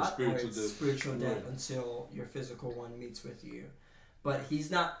spot, or it's spiritual death until your physical one meets with you. But he's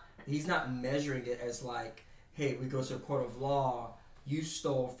not measuring it as like, hey, we go to a court of law. You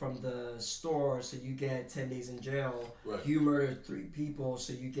stole from the store, so you get 10 days in jail. Right. You murdered 3 people,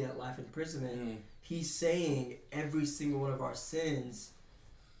 so you get life imprisonment. He's saying every single one of our sins,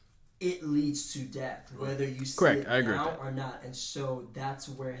 it leads to death, whether you see it now or not. And so that's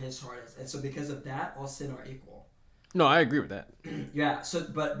where his heart is. And so because of that, all sin are equal. No, I agree with that. Yeah. So,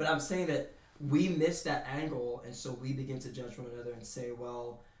 but I'm saying that we miss that angle, and so we begin to judge one another and say,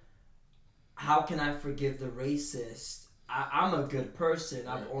 well, how can I forgive the racist? I'm a good person.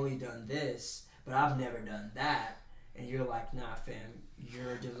 I've only done this, but I've never done that. And you're like, nah, fam,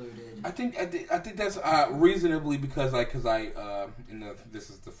 you're deluded. I think that's reasonably because this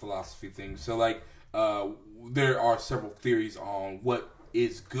is the philosophy thing. So there are several theories on what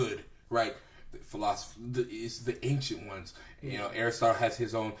is good, right? The philosophy is the ancient ones. You know, Aristotle has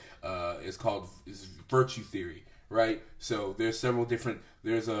his own. It's called virtue theory, right? So there's several different.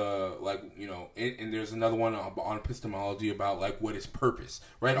 There's and there's another one on epistemology about like what is purpose,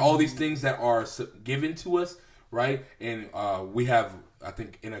 right? All these things that are given to us, right? And we have, I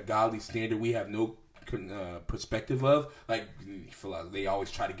think, in a godly standard, we have no perspective of, like, they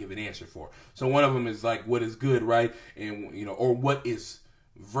always try to give an answer for. So one of them is like what is good, right? And or what is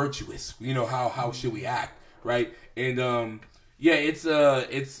virtuous? How should we act, right? And it's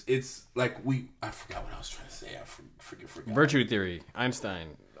like I forgot what I was trying to say. I forgot. Virtue theory,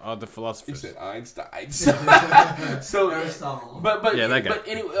 Einstein, all the philosophers. You said Einstein. So, but yeah, that guy. But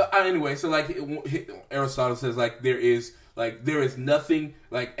anyway, so like Aristotle says, like there is nothing,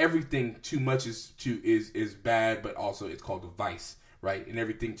 like everything too much is bad, but also it's called a vice, right? And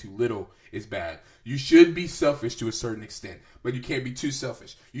everything too little is bad. You should be selfish to a certain extent, but you can't be too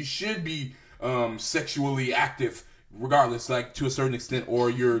selfish. You should be sexually active, regardless, like to a certain extent, or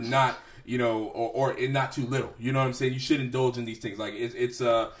you're not. Or not too little. You know what I'm saying? You should indulge in these things. Like it's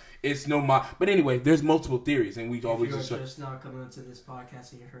But anyway, there's multiple theories, and we always just now coming into this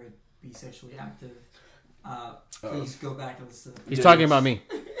podcast and you heard be sexually active. Please go back and listen. He's talking about me.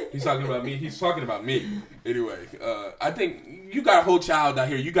 He's talking about me. He's talking about me. Anyway, I think you got a whole child out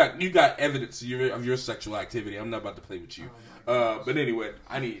here. You got evidence of your sexual activity. I'm not about to play with you. But anyway,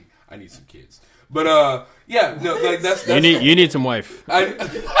 I need some kids. But like that's you need some wife. One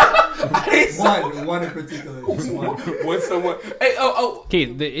in particular. One someone. Hey,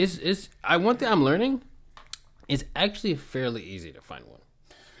 Keith, one thing I'm learning. It's actually fairly easy to find one.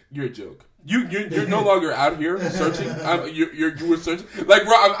 You're a joke. You're no longer out here searching. You were searching. Like,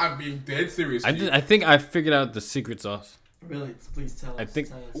 bro, I'm being dead serious. I think I figured out the secret sauce. Really? Please tell us.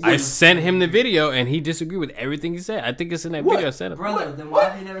 I sent him the video and he disagreed with everything he said. I think it's in that video I sent him. Brother, then why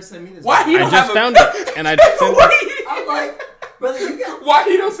have you never sent me this? Why he don't I just found it and I sent it. I'm like, brother, you got. Why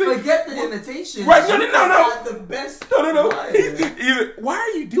he don't send? Forget the invitation. Right? No. The best. No. Why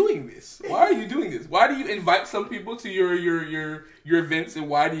are you doing this? Why do you invite some people to your events, and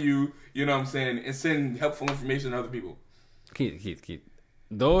why do you know what I'm saying, and send helpful information to other people? Keith.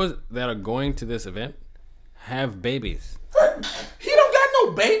 Those that are going to this event have babies. He don't got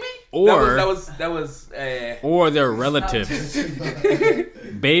no baby. Or that was or their relatives.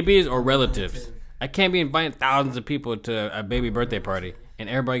 Babies or relatives. I can't be inviting thousands of people to a baby birthday party and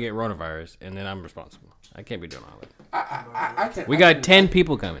everybody get coronavirus and then I'm responsible. I can't be doing all that. I can't. We got 10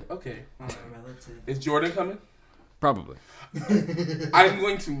 people coming. Okay. Is Jordan coming? Probably. I'm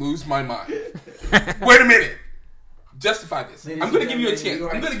going to lose my mind. Wait a minute. Justify this. I'm going to give you a chance.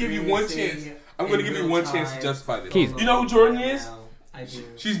 I'm going to give you one chance. I'm going to give you one chance to justify this. Keith. You know who Jordan is? I do.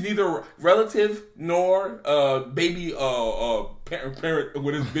 She's neither relative nor baby parent.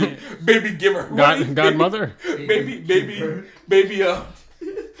 What is baby giver? Godmother. Baby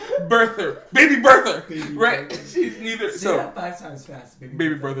birther. Right? She's neither. Say So that 5 times fast.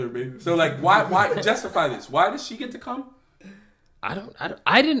 baby birther, baby. So like, why justify this? Why does she get to come?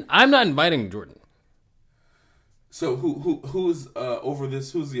 I'm not inviting Jordan. So who's over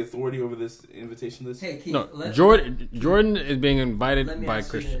this? Who's the authority over this invitation list? Hey, Keith, No, Jordan is being invited let me by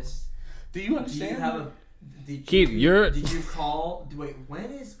ask Christian. You this. Do you understand? Keith, Did you call? Wait,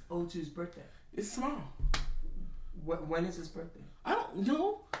 when is O2's birthday? It's tomorrow. When is his birthday? I don't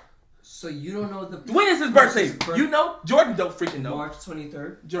know. So you don't know the. When is his birthday? You know? Jordan don't freaking know. March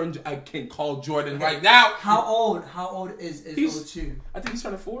 23rd. Jordan, I can call Jordan right now. How old is O2? I think he's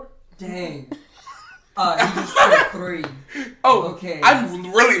turning 4. Dang. He just turned 3. Oh, okay.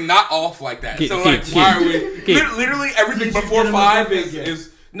 I'm really not off like that. So like, why are we? Literally everything before 5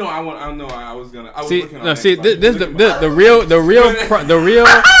 is. No, I was looking. See, the real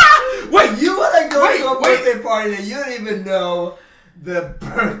Wait, you want to go to a wait. birthday party that you don't even know the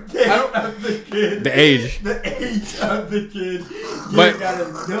birthday of the kid, The age. the age of the kid. You But- got a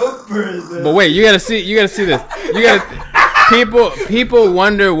dope person. But wait, you gotta see this. You gotta people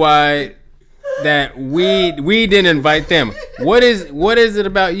wonder why that we didn't invite them. What is it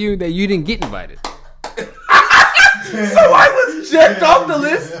about you that you didn't get invited? So I was checked off the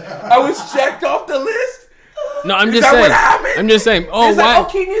list. I was checked off the list. No, I'm Is just that saying. what happened? I'm just saying. Oh, It's why? like,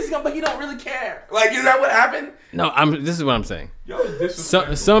 okay, he's gonna, but he don't really care. Like, is that what happened? No, this is what I'm saying. Yo,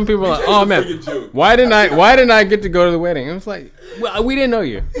 disrespectful. Some people are like, BJ's oh a man, freaking Jew. why didn't I get to go to the wedding? It was like, well, we didn't know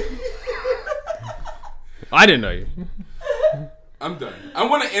you. I didn't know you. I'm done. I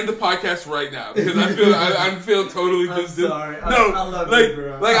want to end the podcast right now because I feel totally I'm just sorry. no. I love like, you,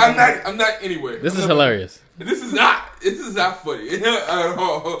 bro. like I'm not anywhere. This is hilarious. This is not funny at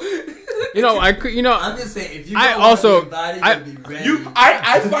all. You know, I'm just saying, if you I don't also- want to be I- invited, you'll be ready.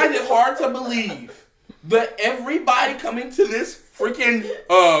 I find it hard to believe that everybody coming to this freaking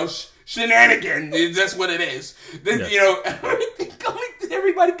shenanigan is just what it is. Then, Yes. you know,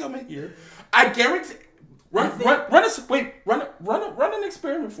 everybody coming here. I guarantee. Run an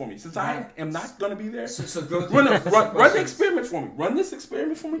experiment for me since I am not gonna be there. So go through Run the the experiment for me. Run this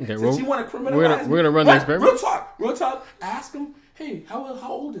experiment for me. Okay, Since you want to criminalize we're gonna run the experiment? Real talk. Ask him. Hey, how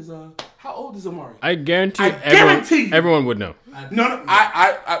old is Amari? I guarantee, guarantee you. everyone would know. No,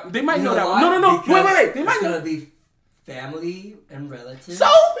 I they might You know know that why? one. No. Because Wait. They might it's know. gonna be family and relatives. So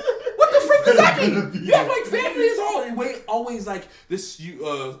what the frick does that mean? You have like family is always like this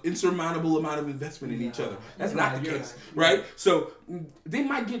insurmountable amount of investment in each other. That's not the You're case, right. right? So they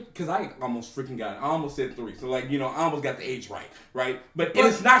might get because I almost freaking got it. I almost said 3. So like I almost got the age right? But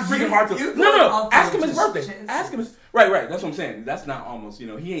it's not freaking hard to. you No. off Ask of him his just birthday. chances. Ask him his right. That's what I'm saying. That's not almost. He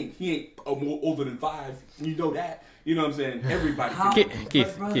ain't older than 5. You know that. You know what I'm saying? Everybody. How-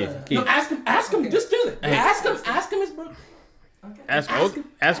 Keith. No, ask him. Okay. Just do it. Hey. Ask him his birthday. Okay. Ask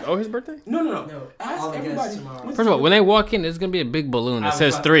his birthday? No. No, Ask all the guests everybody. tomorrow. What's First of all, when they walk in, there's gonna be a big balloon that I was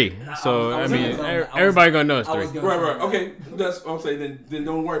says about- 3. I So was I gonna mean, tell them that. everybody gonna know it's I 3. was gonna- Right. Okay, that's what I'm saying. Then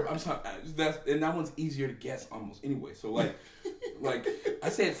don't worry. I'm sorry. That one's easier to guess almost anyway. So like I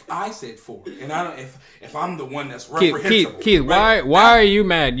said 4, and I don't. If I'm the one that's reprehensible. Keith, right? why are you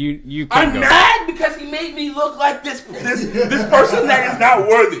mad? You can't I'm go. mad because he made me look like this person that is not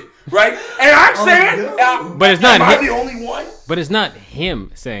worthy, right? And I'm saying, But it's not Am I him. the only one? But it's not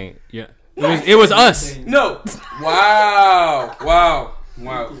him saying. Yeah, it was us. No. Wow.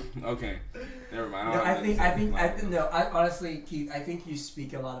 Okay. Never mind. No, I think. No, honestly, Keith, I think you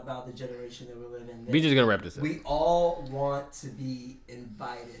speak a lot about the generation that we live in. We just gonna wrap this up. We all want to be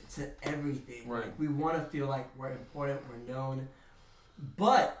invited to everything. Right. Like, we want to feel like we're important, we're known.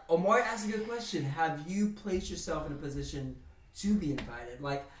 But Omari asked a good question. Have you placed yourself in a position to be invited?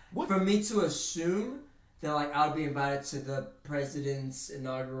 Like, for me to assume that like I'll be invited to the president's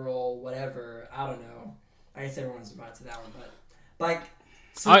inaugural whatever, I don't know. I guess everyone's invited to that one, but like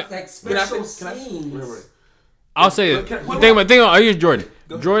special scenes. Wait. I'll say it. Think about. Are you Jordan?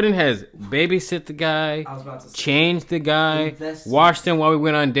 Jordan has babysit the guy, I was about to say. changed the guy, Invested. watched him while we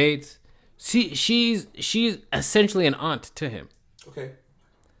went on dates. She's essentially an aunt to him. Okay.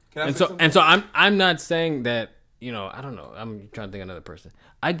 Can I And say so something? I'm not saying that, I don't know. I'm trying to think of another person.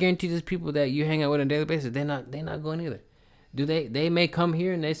 I guarantee there's people that you hang out with on a daily basis, they're not going either. Do they may come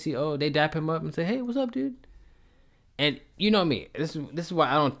here and they see, they dap him up and say, "Hey, what's up, dude?" And you know me. This is why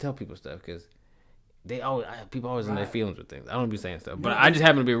I don't tell people stuff, because people always in their feelings with things. I don't be saying stuff, but I just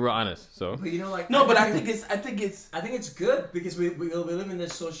happen to be real honest. So But No, but I think it's good because we live in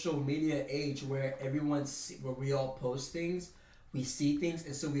this social media age where where we all post things, we see things,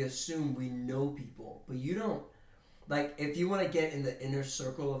 and so we assume we know people, but you don't. Like, if you want to get in the inner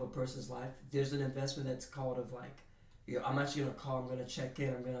circle of a person's life, there's an investment that's called of like, I'm actually gonna call, I'm gonna check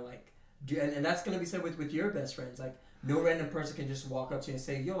in, I'm gonna like do, and that's gonna be said with your best friends. Like, no random person can just walk up to you and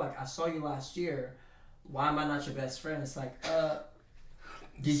say, "Yo, like I saw you last year. Why am I not your best friend?" It's like,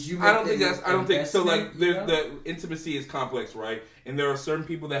 did you? I don't think so. Like, investment, you know? the intimacy is complex, right? And there are certain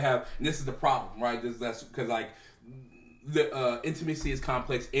people that have, and this is the problem, right? That's because like the intimacy is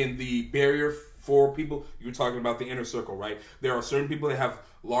complex, and the barrier for people. You were talking about the inner circle, right? There are certain people that have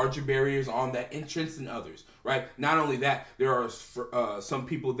larger barriers on that entrance than others, right? Not only that, there are some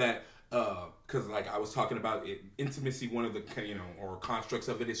people that. Because like I was talking about intimacy, one of the or constructs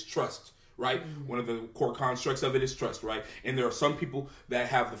of it is trust, right? Mm-hmm. One of the core constructs of it is trust, right? And there are some people that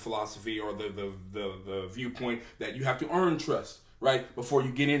have the philosophy or the viewpoint that you have to earn trust, right, before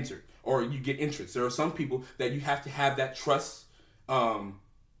you get entered or you get interest. There are some people that you have to have that trust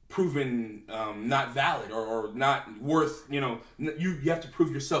proven not valid or not worth, you have to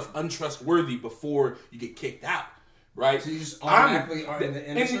prove yourself untrustworthy before you get kicked out. Right, so you just automatically are in the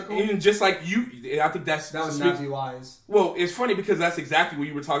inner circle, and just like you, I think that would not be wise. Well, it's funny because that's exactly what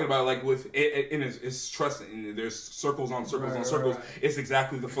you were talking about. Like with it's trust, and there's circles on circles on circles. Right. It's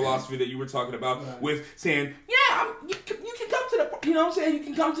exactly the philosophy that you were talking about with saying, yeah, you can come to the, you know what I'm saying, you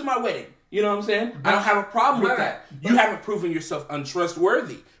can come to my wedding. You know what I'm saying? I don't have a problem with that. You haven't proven yourself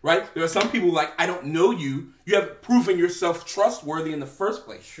untrustworthy, right? There are some people like, I don't know you. You haven't proven yourself trustworthy in the first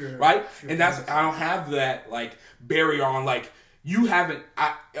place, right? And that's, I don't have that like barrier on like, you haven't,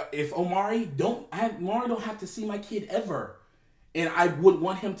 if Omari don't have to see my kid ever. And I would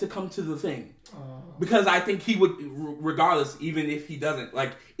want him to come to the thing. Because I think he would, regardless, even if he doesn't,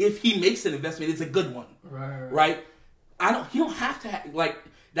 like, if he makes an investment, it's a good one. Right? He don't have to, like,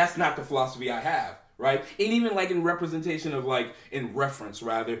 that's not the philosophy I have, right? And even like in representation of like, in reference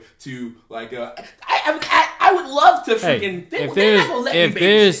rather to like, I would love to freaking. If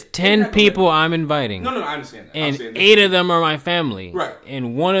there's 10 people I'm inviting, no, I understand that. And 8 of them are my family, right?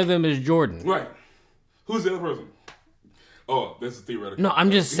 And one of them is Jordan, right? Who's the other person? Oh, this is theoretical. No,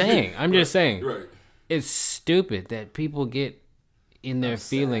 I'm just saying. Right. It's stupid that people get in their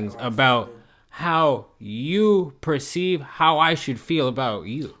feelings about how you perceive how I should feel about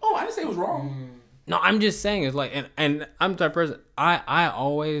you. Oh, I didn't say it was wrong. No, I'm just saying it's like, and I'm the type of person, I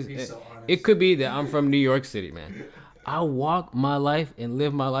always, it could be that I'm from New York City, man. I walk my life and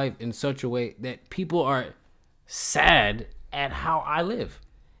live my life in such a way that people are sad at how I live.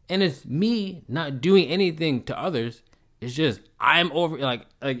 And it's me not doing anything to others. It's just, I'm over, like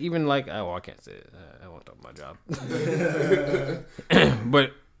even like, I can't say it. I won't talk about my job.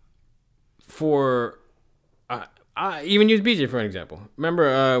 But for, I even use BJ for an example.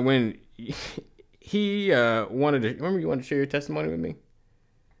 Remember when he wanted to share your testimony with me?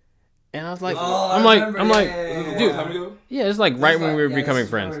 And I was like, I'm like, dude, yeah, it's like right when we were becoming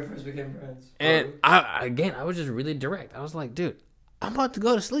friends. When we first became friends. And I was just really direct. I was like, dude, I'm about to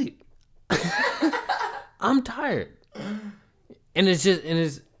go to sleep. I'm tired. And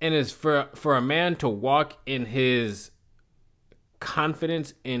it's for a man to walk in his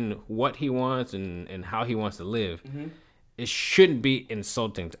confidence in what he wants and how he wants to live. It shouldn't be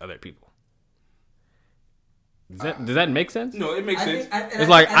insulting to other people. Does that make sense? No, it makes sense. It's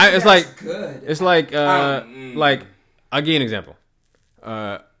like I'll give you an example.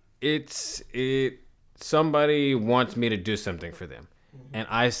 Somebody wants me to do something for them, and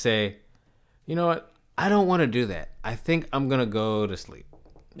I say, you know what? I don't want to do that. I think I'm gonna go to sleep.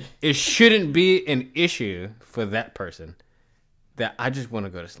 It shouldn't be an issue for that person that I just want to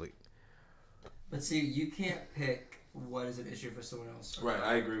go to sleep. But see, you can't pick what is an issue for someone else. Right,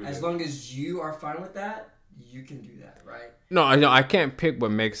 I agree with that. As long as you are fine with that, you can do that, right? No, I can't pick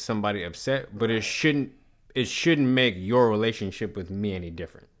what makes somebody upset, but it shouldn't make your relationship with me any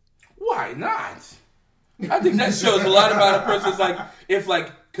different. Why not? I think that shows a lot about a person's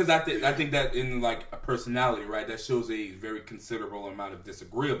because I think that in like a personality, right, that shows a very considerable amount of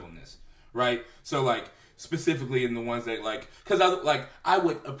disagreeableness, right? So like specifically in the ones that like, because I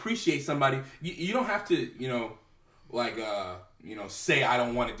would appreciate somebody. You don't have to say I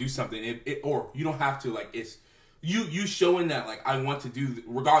don't want to do something, or you don't have to, like, it's you showing that like I want to do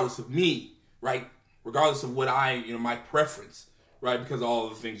regardless of me, right? Regardless of what my preference. Right, because all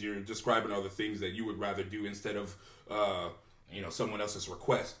of the things you're describing are the things that you would rather do instead of, someone else's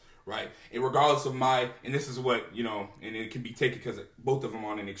request, right? And regardless of and this is what, and it can be taken because both of them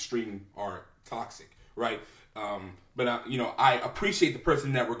on an extreme are toxic, right? But I appreciate the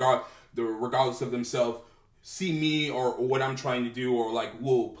person that regardless of themselves, see me or what I'm trying to do, or like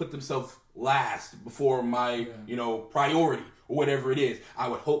will put themselves last before my, priority or whatever it is. I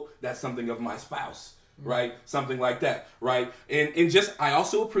would hope that's something of my spouse. Right, something like that, right, and just I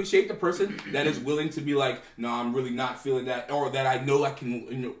also appreciate the person that is willing to be like, no, I'm really not feeling that, or that I know I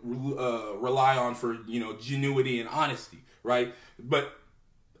can rely on for genuity and honesty, right? But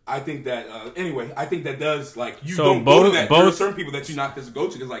I think that anyway, I think that does like you so don't go to that. There are certain people that you not just go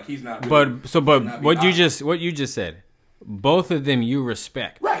to because like he's not. Really, but what you just said, both of them you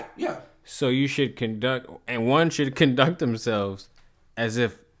respect, right? Yeah. So you should one should conduct themselves as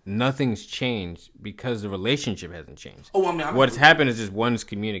if nothing's changed because the relationship hasn't changed. Oh, I mean, what's happened is just one's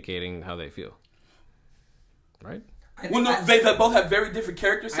communicating how they feel, right? They both have very different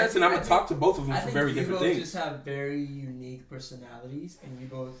character sets, and I'm gonna talk to both of them for very different things. You both just have very unique personalities, and you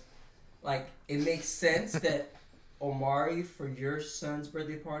both it makes sense that Omari, for your son's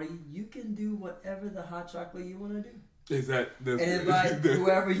birthday party, you can do whatever the hot chocolate you want to do. And invite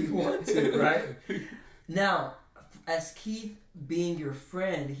whoever you want to, right? Now, as Keith being your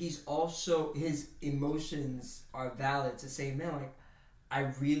friend, he's also, his emotions are valid to say, man, like,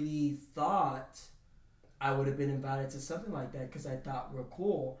 I really thought I would have been invited to something like that because I thought we're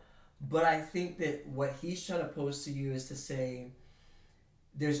cool. But I think that what he's trying to pose to you is to say,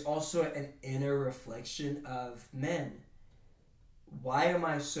 there's also an inner reflection of, men, why am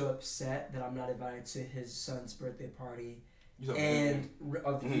I so upset that I'm not invited to his son's birthday party? And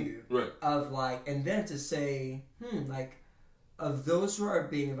of you, right? Of like, and then to say, like, of those who are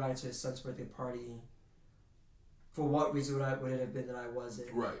being invited to his son's birthday party, for what reason would it have been that I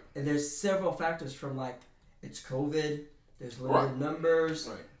wasn't? Right. And there's several factors from like, it's COVID, there's limited numbers,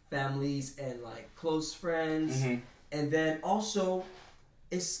 families and like close friends, and then also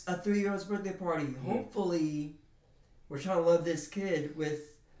it's a 3-year-old's birthday party. Hopefully, we're trying to love this kid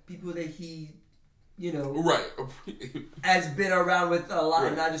with people that he, you know, has been around with a lot,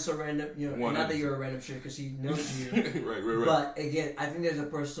 and not just a random, you know, not that you're a random shit because he knows you. right. But again, I think there's a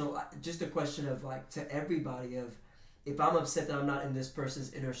personal, just a question of like, to everybody of, if I'm upset that I'm not in this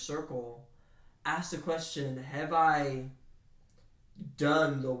person's inner circle, ask the question, have I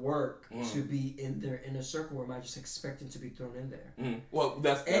done the work to be in their inner circle, or am I just expecting to be thrown in there? Well,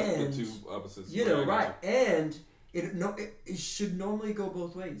 that's the two opposites. You know, right. And it should normally go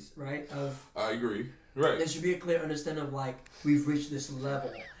both ways, right? I agree. Right. There should be a clear understanding of like, we've reached this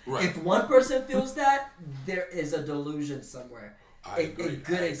level. Right. If one person feels that, there is a delusion somewhere. I agree. A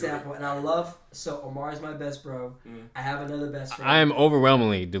good example, and I love, so Omar is my best bro. I have another best friend. I am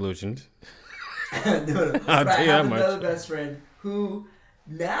overwhelmingly delusioned. no. I'll tell you I have that much. another best friend who,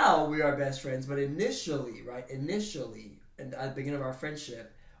 now we are best friends, but initially, and at the beginning of our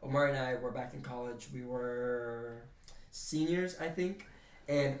friendship, Omar and I were back in college. We were seniors, I think.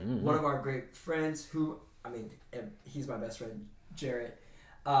 And one of our great friends who, I mean, he's my best friend, Jarrett.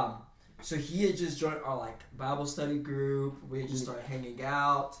 So he had just joined our like Bible study group. We had just started hanging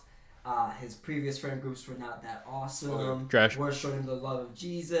out. His previous friend groups were not that awesome. Trash. We're showing him the love of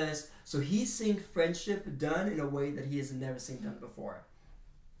Jesus. So he's seeing friendship done in a way that he has never seen done before.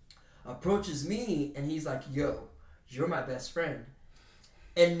 Approaches me and he's like, yo, you're my best friend.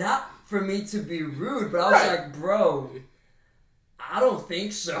 And not for me to be rude, but I was like, bro, I don't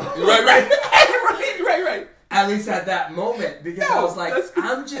think so. Right. At least at that moment, because I was like,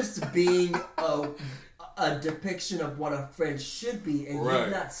 I'm just being a depiction of what a friend should be, and you've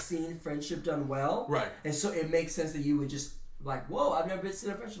not seen friendship done well. Right. And so it makes sense that you would just like, whoa, I've never been seen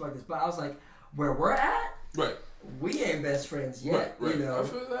a friendship like this. But I was like, where we're at, we ain't best friends yet, you know. I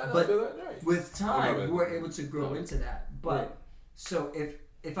feel that. But with time, we were able to grow into that. But so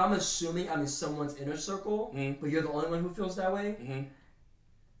if I'm assuming I'm in someone's inner circle, but you're the only one who feels that way,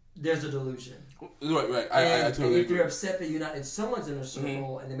 there's a delusion. Right. I totally agree. If you're upset that you're not in someone's inner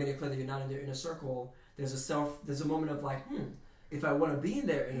circle, and they made it clear that you're not in their inner circle, there's a moment of like, if I want to be in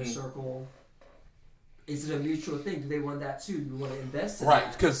their inner circle, is it a mutual thing? Do they want that too? Do we want to invest in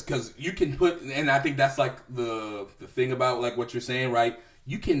that? Because you can put, and I think that's like the thing about like what you're saying, right?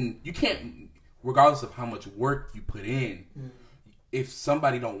 You can't, regardless of how much work you put in, if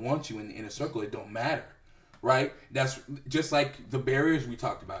somebody don't want you in the inner circle, it don't matter. Right? That's just like the barriers we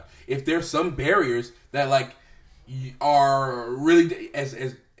talked about. If there's some barriers that like are really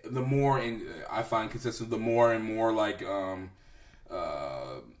as the more, and I find consistent, the more and more like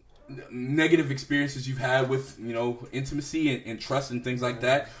negative experiences you've had with, you know, intimacy and trust and things like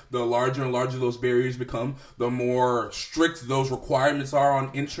that, the larger and larger those barriers become, the more strict those requirements are on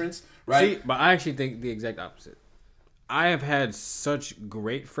entrance. Right? See, but I actually think the exact opposite. I have had such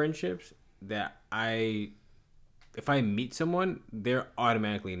great friendships that if I meet someone, they're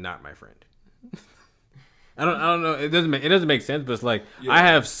automatically not my friend. I don't know. It doesn't make sense, but it's like I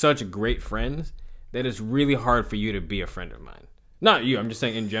have such great friends that it's really hard for you to be a friend of mine. Not you. I'm just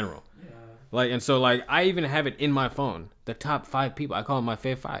saying in general. Yeah. Like, and so like I even have it in my phone. The top 5 people, I call them my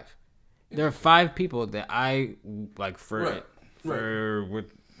fave 5. There are 5 people that I like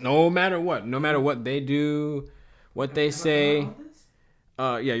with no matter what they do, what they say.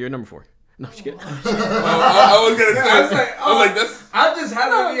 Yeah, you're number 4. No, just kidding. I was gonna say. I was like, that's. I just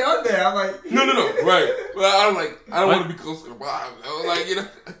happen to be on there. I'm like, no, right. Well, I'm like, I don't want to be close to the bottom. I was like, you know.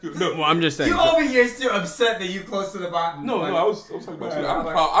 No, well, I'm just saying. You over here still upset that you close to the bottom. No, I was talking about you.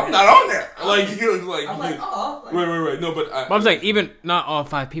 I'm not on there. Like you was like. I'm like, right. No, but I'm saying even not all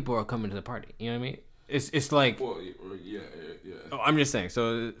 5 people are coming to the party. You know what I mean? It's like. Well, yeah. Oh, I'm just saying.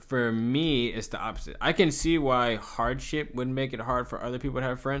 So for me, it's the opposite. I can see why hardship would make it hard for other people to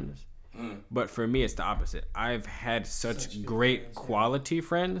have friends. But for me, it's the opposite. I've had such great quality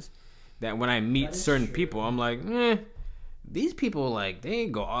friends that when I meet certain people, I'm like, these people like they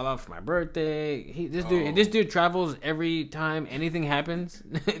go all out for my birthday. This dude travels every time anything happens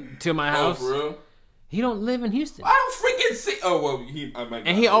to my house. For real? He don't live in Houston. I don't freaking see. Oh well,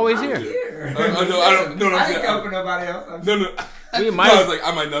 he always here. No, I don't. No, I didn't come for nobody else. No. We I was like,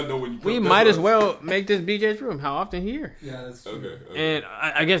 I might not know when you. We might as well make this BJ's room. How often here? Yeah, that's true. Okay. And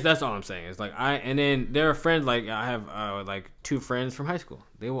I guess that's all I'm saying. It's like and then there are friends like I have like 2 friends from high school.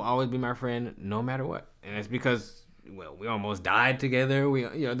 They will always be my friend no matter what, and it's because we almost died together.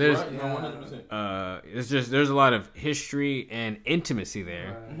 There's Right, 100%. it's just there's a lot of history and intimacy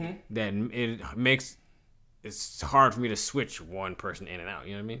there that it makes it's hard for me to switch one person in and out.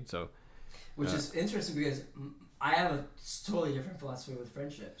 You know what I mean? So, which is interesting because I have a totally different philosophy with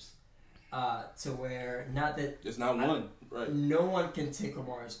friendships. To where not that it's not one, right? No one can take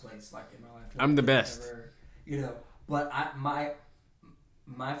Omar's place like in my life. I'm the best, But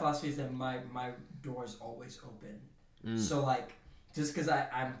my philosophy is that my door is always open. So like, just because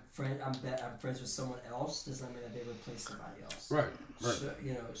I'm friends with someone else doesn't mean that they replace somebody else. Right.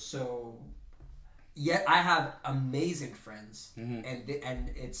 So yet I have amazing friends, and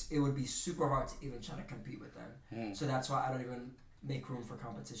it would be super hard to even try to compete with them. So that's why I don't even make room for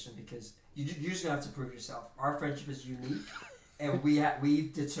competition, because you're just gonna have to prove yourself. Our friendship is unique, and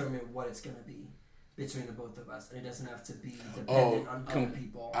we've determined what it's gonna be between the both of us, and it doesn't have to be dependent on other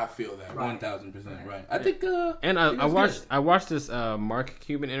people. I feel that 1,000% right. I Yeah. think. And I watched this Mark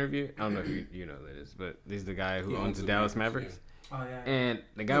Cuban interview. I don't know if you know who that is, but he's the guy who owns the Dallas Mavericks. Oh yeah. And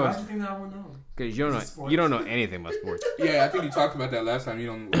the guy Why was do you think that I won't know? because you don't know anything about sports. Yeah, I think you talked about that last time. You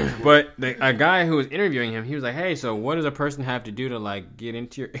don't. But a guy who was interviewing him, he was like, "Hey, so what does a person have to do to like get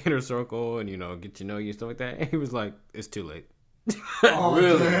into your inner circle and get to know you and stuff like that?" And he was like, "It's too late." Oh,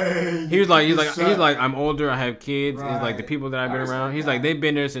 Really? dang. He's like, I'm older, I have kids. He's like the Right. people that I've been I around. respect He's that. like they've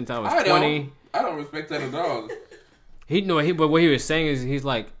been there since I was 20. I don't respect that at all. But what he was saying is he's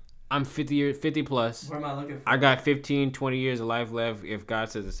like, I'm 50 plus. What am I looking for? I got 15, 20 years of life left. If God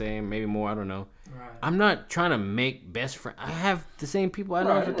says the same, maybe more. I don't know. Right. I'm not trying to make best friends. I have the same people I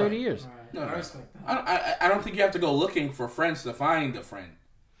know Right, for 30 right. years. Right. No, I no. respect that. I don't think you have to go looking for friends to find a friend.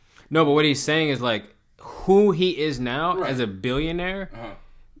 No, but what he's saying is like who he is now Right. as a billionaire. Uh-huh.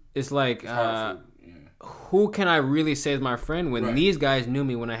 It's like Hard for- who can I really say is my friend when Right. these guys knew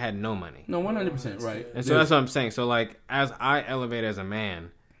me when I had no money? No, 100% right. And so that's what I'm saying. So like as I elevate as a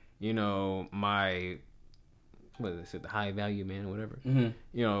man, my what is it, the high value man, whatever.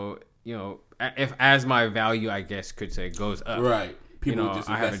 If as my value, I guess could say goes up. Right. People just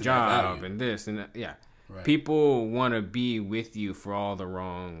I have a invest in that job value. and this and that. Yeah. Right. People want to be with you for all the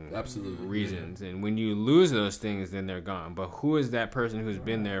wrong Absolutely, reasons, and when you lose those things, then they're gone. But who is that person who's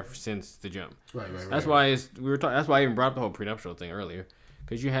been there since the jump? Right. That's why That's why I even brought up the whole prenuptial thing earlier,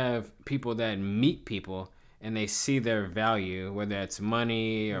 because you have people that meet people and they see their value, whether it's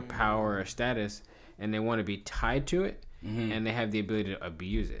money or power or status, and they want to be tied to it, and they have the ability to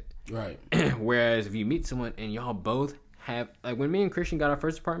abuse it. Right. Whereas if you meet someone and y'all both have, like when me and Christian got our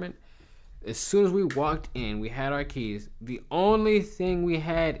first apartment, as soon as we walked in, we had our keys. The only thing we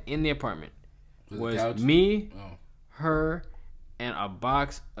had in the apartment Was the couch? me, Oh. her, and a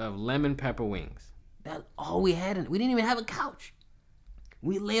box of lemon pepper wings. That's all we had. We didn't even have a couch.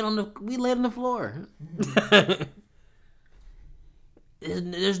 We laid on the floor.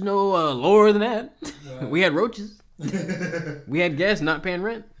 There's no lower than that. We had roaches. We had guests not paying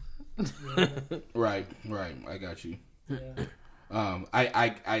rent. Right. I got you. Yeah.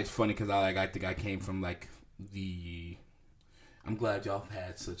 It's funny because I think I came from like the. I'm glad y'all have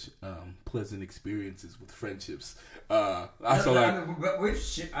had such pleasant experiences with friendships. I'm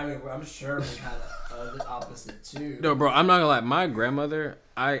sure we've had the opposite too. No, bro, I'm not gonna lie. My grandmother,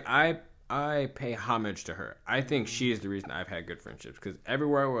 I pay homage to her. I think she is the reason I've had good friendships, because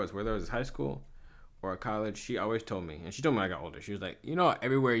everywhere I was, whether it was high school or college, she always told me, and she told me when I got older, she was like,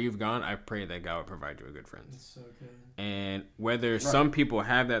 everywhere you've gone, I pray that God would provide you with good friends. It's so good. And whether some people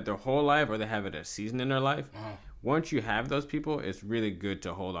have that their whole life or they have it a season in their life, once you have those people, it's really good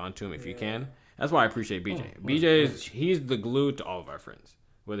to hold on to them if you can. That's why I appreciate BJ. He's the glue to all of our friends,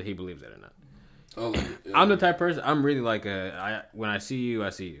 whether he believes that or not. I'm the type of person. I'm really like when I see you, I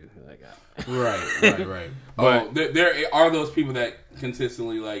see you. Like, Right. But there are those people that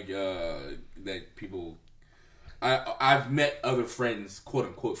consistently like that people. I've met other friends, quote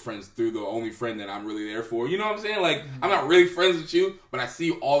unquote friends, through the only friend that I'm really there for. You know what I'm saying? Like I'm not really friends with you, but I see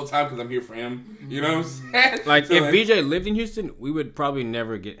you all the time because I'm here for him. You know what I'm saying? Like so if BJ lived in Houston, we would probably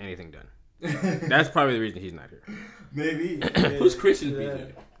never get anything done. That's probably the reason he's not here. Maybe. Who's Christian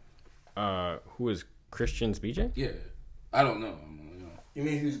BJ? Who is Christian's BJ? Yeah, I don't know. You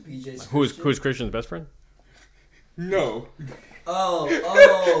mean who's BJ's? Who's Christian's best friend? No. Oh,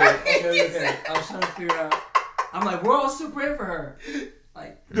 okay. I was trying to figure out. I'm like, we're all still praying for her.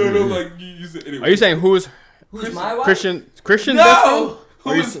 Like, No, like you said. Anyway. Are you saying who's my wife? Christian's best friend? No.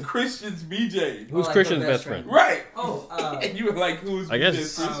 Who is Christian's BJ? Who's like Christian's the best best friend? Right. Oh, And you were like, who's I guess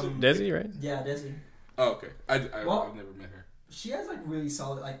BJ's Christian? Desi, right? yeah, Desi. Oh, okay. I've Well- never met her. She has like really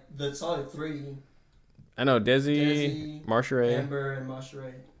solid, like the solid three. I know Desi, Desi, Marsha Ray. Amber, and Masha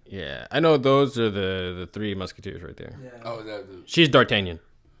Ray. Yeah, I know those are the three musketeers right there. Yeah. Oh, is that She's D'Artagnan.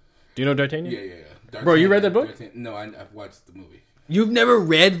 Do you know D'Artagnan? yeah. Bro, you read that book? No, I've watched the movie. You've never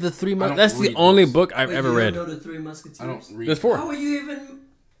read the Three I don't Musketeers? That's the read only books. book I've Wait, ever you read. don't know the Three Musketeers? I don't read. There's four. How are you even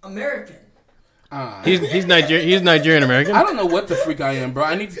American? He's Nigerian American. I don't know what the freak I am, bro.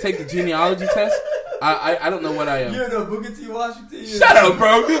 I need to take the genealogy test. I don't know what I am. You don't know Booker T. Washington? Shut up,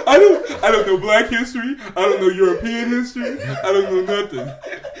 bro. I don't know black history. I don't know European history. I don't know nothing.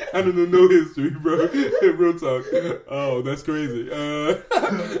 I don't know no history, bro. Real talk. Oh, that's crazy.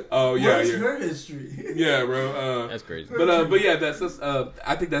 Oh yeah, What's yeah. her history? Yeah, bro. That's crazy. But yeah, that's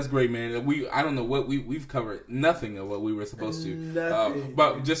I think that's great, man. I don't know what we've covered nothing of what we were supposed to. Nothing.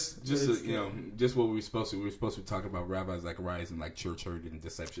 But just you know, just what we were supposed to. We were supposed to talk about Rabbi Zacharias and like church hurt and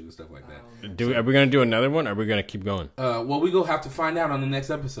deception and stuff like that. Are we gonna do another one? Or are we gonna keep going? Well, we go have to find out on the next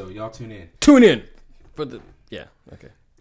episode. Y'all tune in. Tune in for the okay.